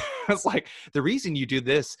 It's like the reason you do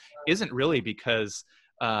this isn't really because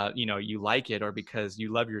you like it or because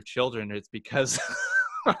you love your children. It's because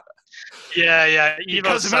Yeah. Evo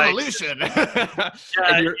because of Psych. evolution.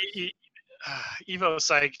 Yeah, Evo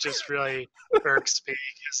Psych just really irks me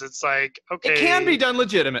because it's like, it can be okay, done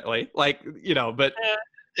legitimately, like, but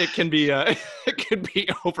it can be it can be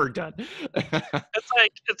overdone.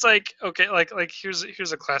 it's like okay, like here's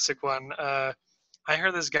a classic one. I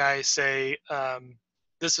heard this guy say,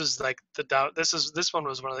 this is like the doubt. This one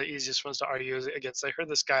was one of the easiest ones to argue against. I heard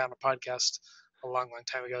this guy on a podcast a long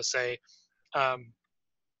time ago say, um,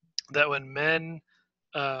 that when men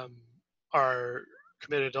um, are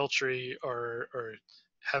commit adultery or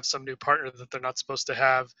have some new partner that they're not supposed to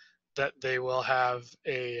have, that they will have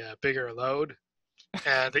a bigger load.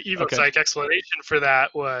 And the Evo Okay. Psych explanation for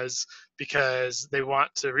that was because they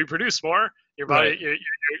want to reproduce more. Your Right. body,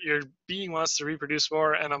 your being wants to reproduce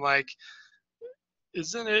more. And I'm like,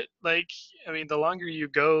 isn't it like, I mean, the longer you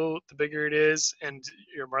go, the bigger it is, and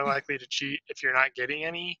you're more likely to cheat if you're not getting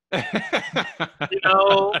any. Like,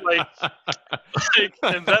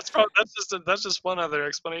 and that's just one other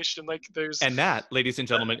explanation. Like, there's, And that, ladies and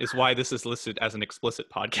gentlemen, is why this is listed as an explicit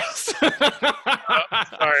podcast.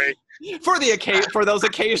 sorry, For those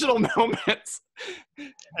occasional moments.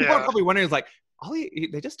 People are yeah. probably wondering, like,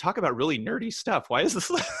 they just talk about really nerdy stuff. Why is this?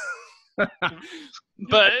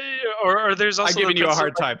 But or there's I'm also giving you a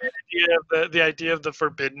hard time. The idea of the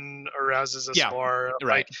forbidden arouses us Yeah, more.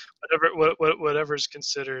 right. Like whatever's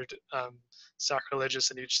considered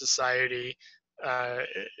sacrilegious in each society,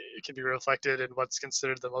 it can be reflected in what's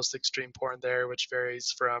considered the most extreme porn there, which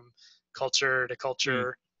varies from culture to Mm.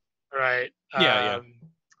 culture, right? Yeah.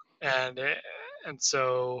 And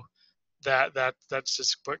so that's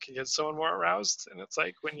just what can get someone more aroused. And it's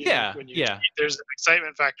like when you cheat, there's an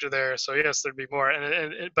excitement factor there, so yes, there'd be more.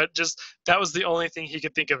 But just that was the only thing he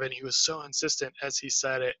could think of, and he was so insistent as he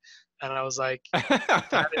said it, and I was like,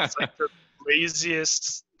 that is like the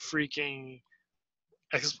laziest freaking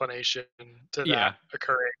explanation to that Yeah.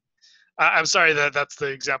 occurring. I'm sorry that that's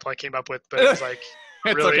the example I came up with, but it was like,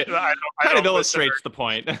 It's really, okay. I Kind of don't listen illustrates the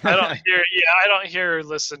point. I don't hear or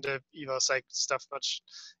listen to Evo Psych stuff much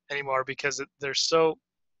anymore because it's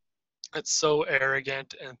so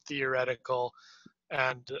arrogant and theoretical,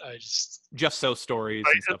 and I Just so stories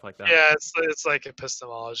like and stuff like that. yeah, it's like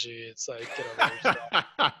epistemology. It's like, get over yourself.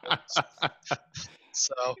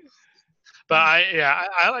 So, but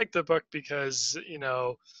I like the book because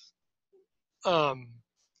um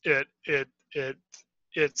it it it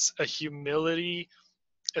it's a humility.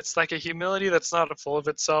 It's like a humility that's not full of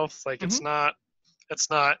itself. Like, Hmm. it's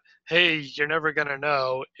not, hey, you're never gonna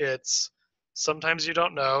know. It's sometimes you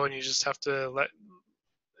don't know, and you just have to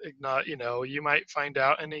not, you might find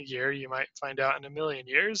out in a year, you might find out in a million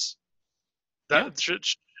years. Yeah. That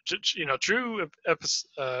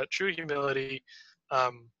true humility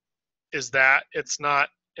um, is that it's not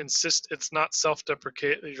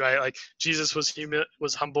self-deprecating, right? Like, Jesus was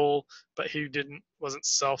humble, but he wasn't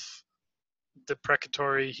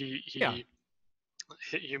self-deprecatory. Yeah.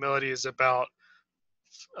 Humility is about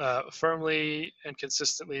firmly and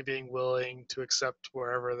consistently being willing to accept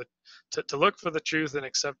to look for the truth and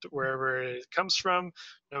accept wherever it comes from,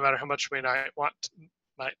 no matter how much we might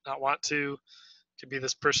not want to. Could be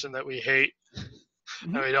this person that we hate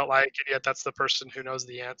Hmm. and we don't like, and yet that's the person who knows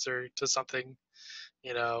the answer to something.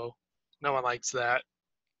 No one likes that,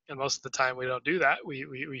 and most of the time we don't do that.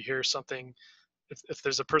 We hear something. If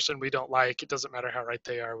there's a person we don't like, it doesn't matter how right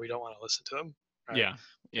they are, we don't want to listen to them, right? Yeah. And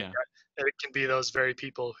Yeah. it can be those very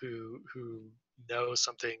people who know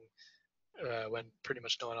something when pretty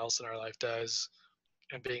much no one else in our life does,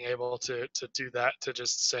 and being able to do that, to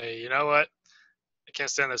just say, you know what, I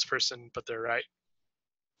can't stand this person, but they're right.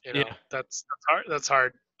 Yeah. That's hard. That's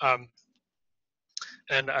hard.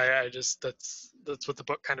 And I just that's what the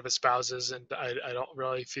book kind of espouses, and I don't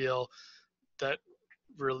really feel that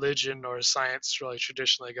religion or science really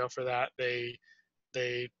traditionally go for that. They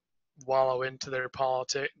wallow into their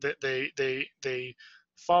politics. They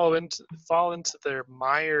fall into their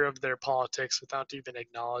mire of their politics without even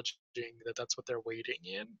acknowledging that that's what they're wading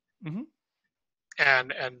in. Hmm.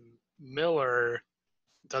 And Miller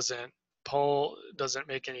doesn't doesn't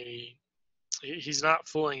make any. He's not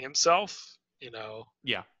fooling himself,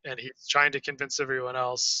 Yeah. and he's trying to convince everyone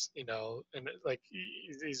else, and like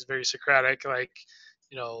he's very Socratic, like,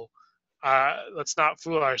 let's not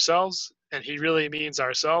fool ourselves, and he really means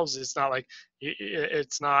ourselves. It's not like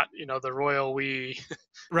it's not, the royal we.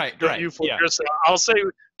 Right, Don't right. you fool Yeah. yourself. I'll say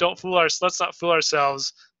don't fool our. Let's not fool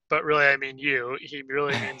ourselves. But really, I mean you. He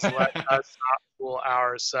really means let us not fool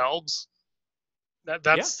ourselves. Yeah.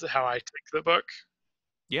 That's how I take the book.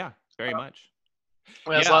 Yeah, very much.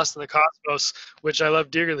 Whereas Yeah. Lost in the Cosmos, which I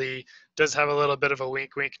love dearly, does have a little bit of a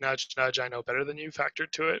wink, wink, nudge, nudge. I know better than you factor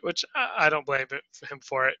to it, which I don't blame him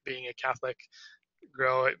for it being a Catholic,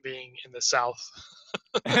 grow it being in the South.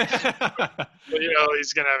 But,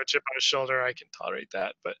 he's gonna have a chip on his shoulder. I can tolerate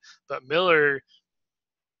that. But Miller,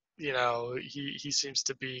 he seems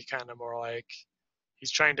to be kind of more like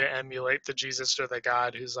he's trying to emulate the Jesus or the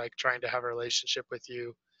God who's like trying to have a relationship with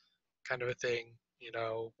you, kind of a thing.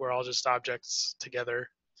 We're all just objects together,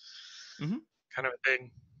 Hmm. kind of a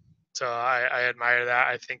thing. So I admire that.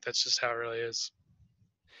 I think that's just how it really is.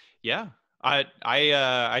 Yeah.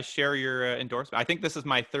 I share your endorsement. I think this is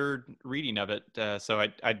my third reading of it, so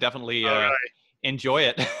I definitely Oh, really? enjoy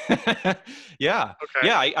it. Yeah, Okay.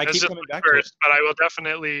 yeah. I It's keep just coming my back to it. first, but I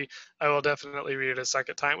will definitely read it a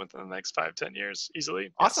second time within the next 5-10 years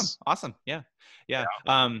easily. Awesome, Yes. awesome. Yeah, yeah.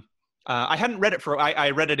 Yeah. I hadn't read it for. I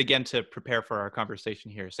read it again to prepare for our conversation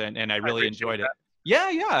here, so and I I really appreciate enjoyed it. that. Yeah,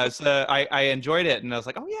 yeah. I enjoyed it, and I was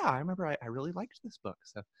like, oh yeah, I remember. I really liked this book,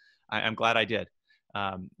 so I'm glad I did.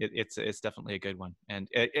 It's definitely a good one, and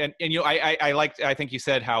I liked. I think you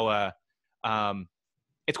said how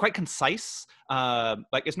it's quite concise.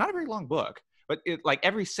 Like it's not a very long book, but like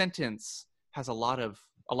every sentence has a lot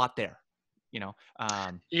there. You know.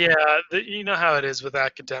 Yeah, you know how it is with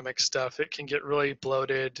academic stuff. It can get really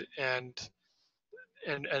bloated and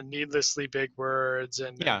needlessly big words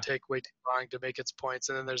and Yeah. take way too long to make its points.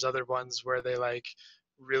 And then there's other ones where they like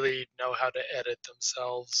really know how to edit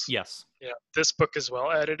themselves. Yes. This book is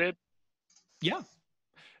well edited. Yeah.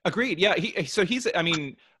 Agreed. Yeah. So he's. I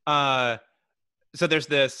mean. So there's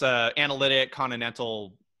this analytic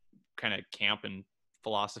continental kind of camp and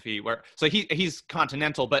philosophy where so he's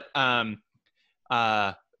continental, but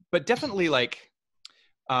definitely like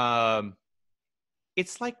um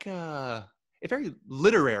it's like a very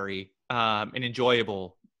literary and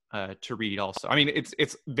enjoyable to read also. I mean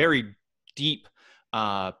it's very deep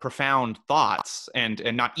profound thoughts and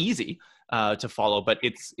not easy to follow, but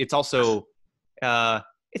it's also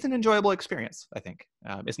it's an enjoyable experience. I think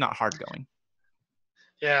it's not hard going.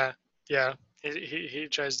 Yeah, yeah. He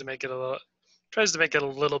tries to make it a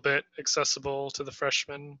little bit accessible to the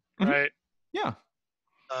freshman, Hmm. right? Yeah.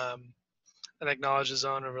 Um, and acknowledge his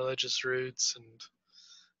own religious roots,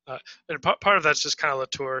 and part of that's just kind of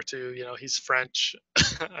Latour too. He's French,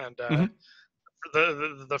 and Hmm.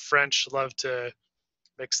 the French love to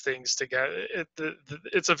mix things together.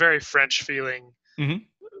 It's a very French feeling, Hmm.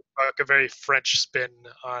 like a very French spin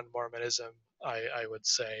on Mormonism. I would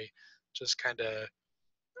say, just kind of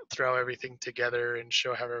throw everything together and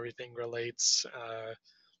show how everything relates.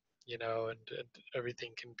 And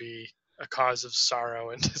everything can be a cause of sorrow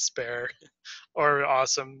and despair, or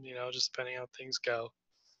awesome. Just depending on how things go.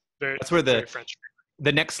 Very, That's where very French.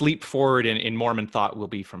 the next leap forward in Mormon thought will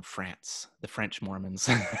be from France, the French Mormons.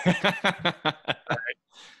 Right.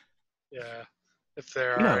 Yeah, if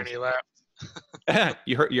there Who are knows? any left.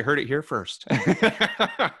 You heard it here first.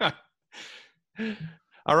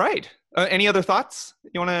 All right. Any other thoughts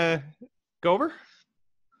you want to go over?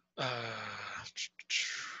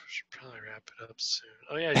 Should probably wrap it up soon.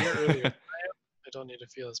 Oh yeah, you're earlier. I don't need to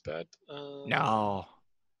feel as bad. No,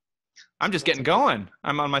 I'm just getting Nothing else. going.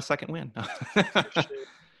 I'm on my second win. Appreciate.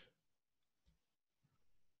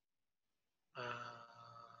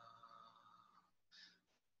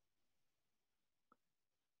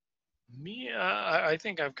 Uh, I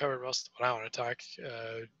think I've covered most of what I want to talk.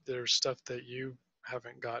 There's stuff that you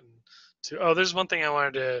haven't gotten to. Oh, there's one thing I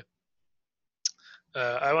wanted to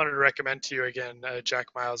recommend to you again. Jack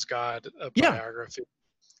Miles God, a Yeah. biography.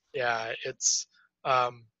 Yeah, it's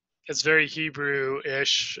very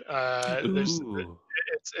Hebrew-ish. Ooh.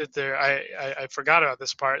 There. I forgot about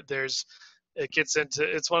this part. It gets into.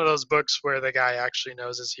 It's one of those books where the guy actually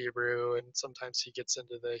knows his Hebrew, and sometimes he gets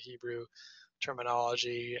into the Hebrew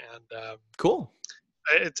terminology, and Cool.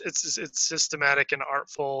 it's systematic and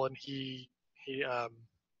artful, and he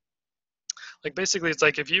like basically it's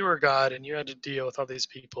like if you were God and you had to deal with all these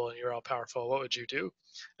people and you're all powerful, what would you do?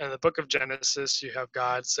 And in the book of Genesis, you have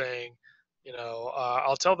God saying,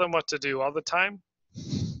 I'll tell them what to do all the time.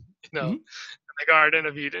 Hmm. In the Garden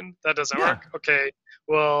of Eden, that doesn't Yeah. work. Okay,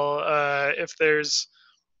 well, if there's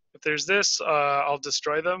this, I'll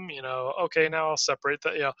destroy them. Okay, now I'll separate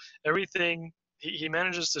that. Everything. He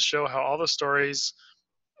manages to show how all the stories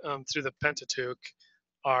through the Pentateuch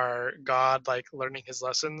are God like learning his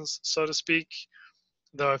lessons, so to speak.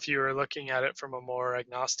 Though if you were looking at it from a more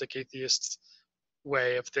agnostic atheist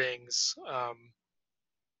way of things,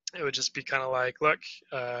 it would just be kind of like, look,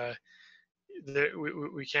 uh,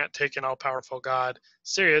 we can't take an all-powerful God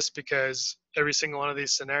serious because every single one of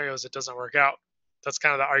these scenarios it doesn't work out. That's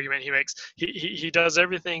kind of the argument he makes. He does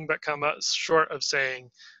everything but come up short of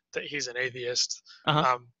saying that he's an atheist.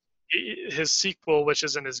 Uh-huh. His sequel, which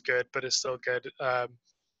isn't as good but is still good,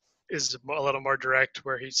 is a little more direct,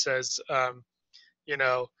 where he says, you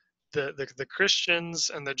know, the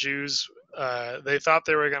Christians and the Jews, they thought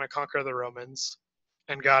they were going to conquer the Romans,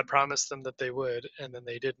 and God promised them that they would, and then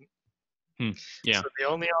they didn't. Yeah. So the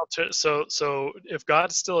only so if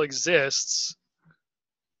God still exists,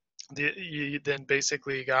 then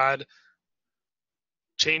basically God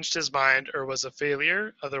changed his mind or was a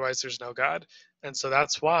failure. Otherwise, there's no God, and so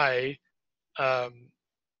that's why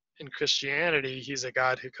in Christianity, he's a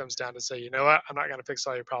God who comes down to say, you know what, I'm not going to fix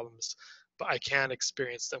all your problems, but I can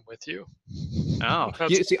experience them with you. Oh,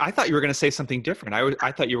 That's you see, I thought you were going to say something different.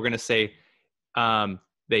 I thought you were going to say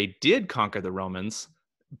they did conquer the Romans,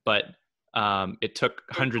 but it took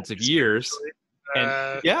hundreds of years.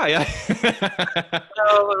 And yeah, yeah.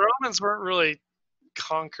 no, the Romans weren't really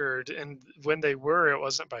conquered, and when they were, it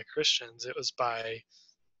wasn't by Christians, it was by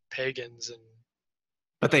pagans and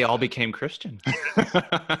But they all became Christian.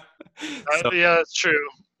 So, yeah, that's true.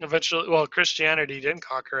 Eventually, well, Christianity didn't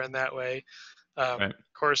conquer in that way. right.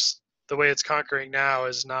 Of course, the way it's conquering now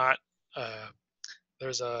is not.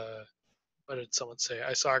 There's a, what did someone say?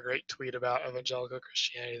 I saw a great tweet about evangelical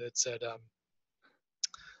Christianity that said,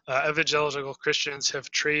 evangelical Christians have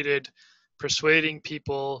traded persuading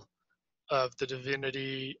people of the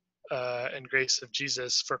divinity and grace of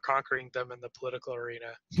Jesus for conquering them in the political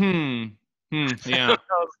arena. Yeah.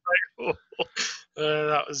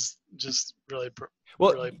 That was just really,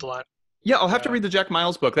 Well, really blunt. yeah, I'll have to read the Jack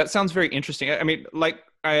Miles book. That sounds very interesting. I mean, like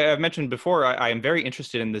I've mentioned before, I am very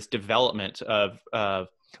interested in this development of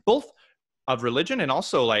both of religion and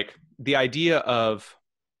also like the idea of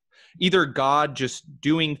either God just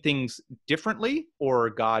doing things differently or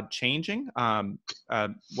God changing. One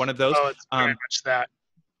of those. Oh, it's very much that.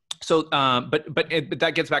 So, but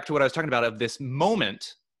that gets back to what I was talking about of this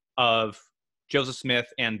moment of Joseph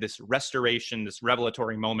Smith and this restoration, this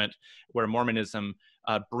revelatory moment where Mormonism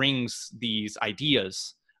brings these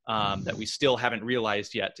ideas that we still haven't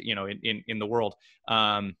realized yet, you know, in the world.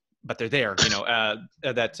 But they're there, you know,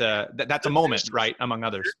 that's a moment, right, among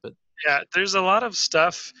others. But yeah, there's a lot of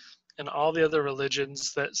stuff in all the other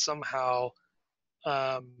religions that somehow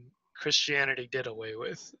Christianity did away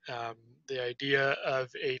with. The idea of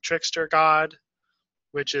a trickster god,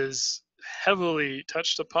 which is heavily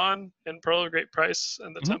touched upon in Pearl of Great Price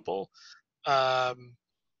and the Temple.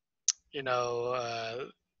 You know,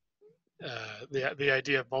 the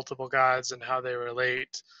idea of multiple gods and how they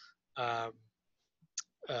relate.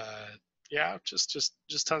 Yeah,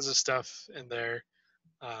 just tons of stuff in there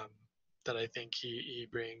that I think he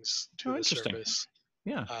brings to the surface.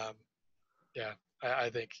 Yeah. Yeah, I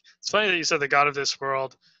think it's funny that you said the God of this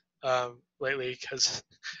world lately, because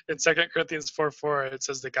in 2 Corinthians 4:4 it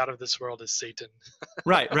says the God of this world is Satan.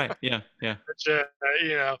 Right. Yeah. Which,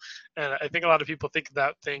 you know, and I think a lot of people think of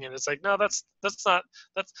that thing, and it's like, no, that's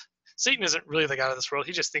Satan isn't really the God of this world.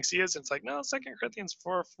 He just thinks he is. And it's like, no, 2 Corinthians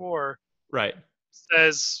 4:4 right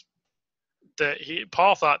says that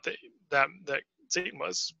Paul thought that Satan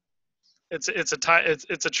was. It's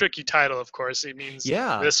a tricky title, of course. It means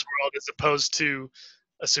this world as opposed to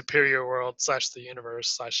a superior world / the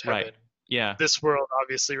universe / heaven. Right. Yeah. This world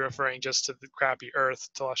obviously referring just to the crappy earth,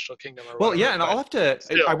 celestial kingdom, or well, whatever. yeah, and I'll have to.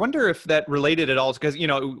 Still, I wonder if that related at all, because you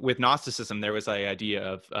know, with Gnosticism, there was an idea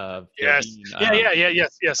of yes, being,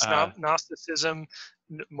 yes. Gnosticism,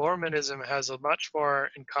 Mormonism has a much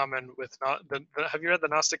more in common with have you read the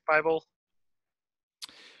Gnostic Bible?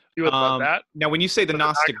 You would love that. Now, when you say the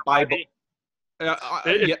Gnostic Bible.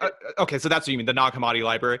 Okay, so that's what you mean, the Nag Hammadi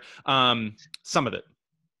library. Some of it.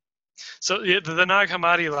 So the Nag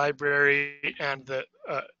Hammadi library and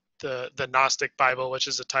the Gnostic Bible, which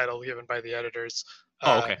is a title given by the editors.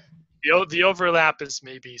 Okay. The overlap is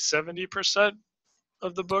maybe 70%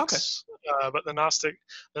 of the books, but the Gnostic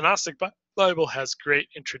Bible has great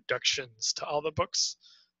introductions to all the books,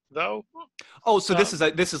 though. Oh, so this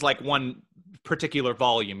is like one particular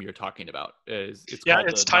volume you're talking about. It's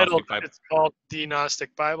titled. It's called the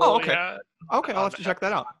Gnostic Bible. Oh, okay. Yeah. Okay, I'll have to check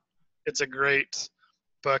that out. It's a great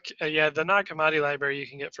book. The Nag Hammadi library you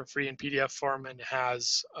can get for free in PDF form and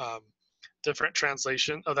has different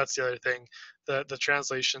translation. Oh, that's the other thing. The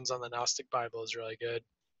translations on the Gnostic Bible is really good.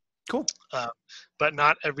 Cool. Uh, but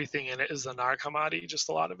not everything in it is the Nag Hammadi. Just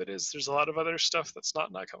a lot of it is. There's a lot of other stuff that's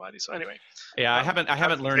not Nag Hammadi. So anyway, Yeah, I that's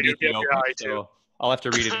haven't learned something to be up your Ethiopic, eye so I'll have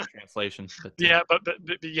to read it in translation. But Yeah, but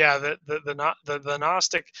yeah, the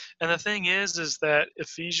Gnostic, and the thing is that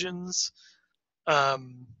Ephesians,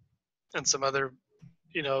 um, and some other,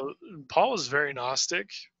 Paul was very Gnostic,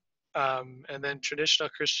 and then traditional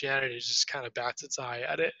Christianity just kind of bats its eye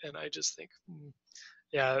at it, and I just think,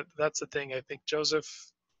 yeah, that's the thing. I think Joseph,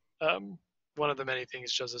 um, one of the many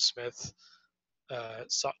things Joseph Smith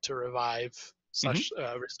sought to revive hmm slash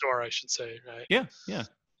restore, I should say, right? yeah, yeah,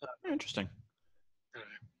 Uh, interesting. anyway.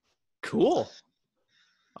 Cool.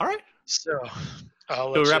 All right. So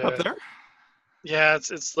I'll So we let wrap up you. there. Yeah,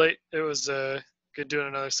 it's late. It was good doing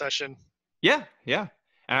another session. Yeah, yeah.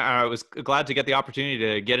 I was glad to get the opportunity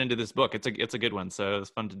to get into this book. It's a good one, so it was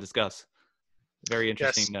fun to discuss. Very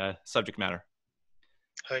Yes, interesting subject matter.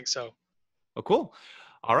 I think so. Oh, cool.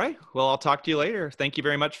 All right. Well, I'll talk to you later. Thank you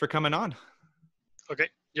very much for coming on. Okay.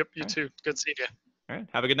 Yep. You All right. too. Good seeing you. All right.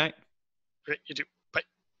 Have a good night. Great. You too.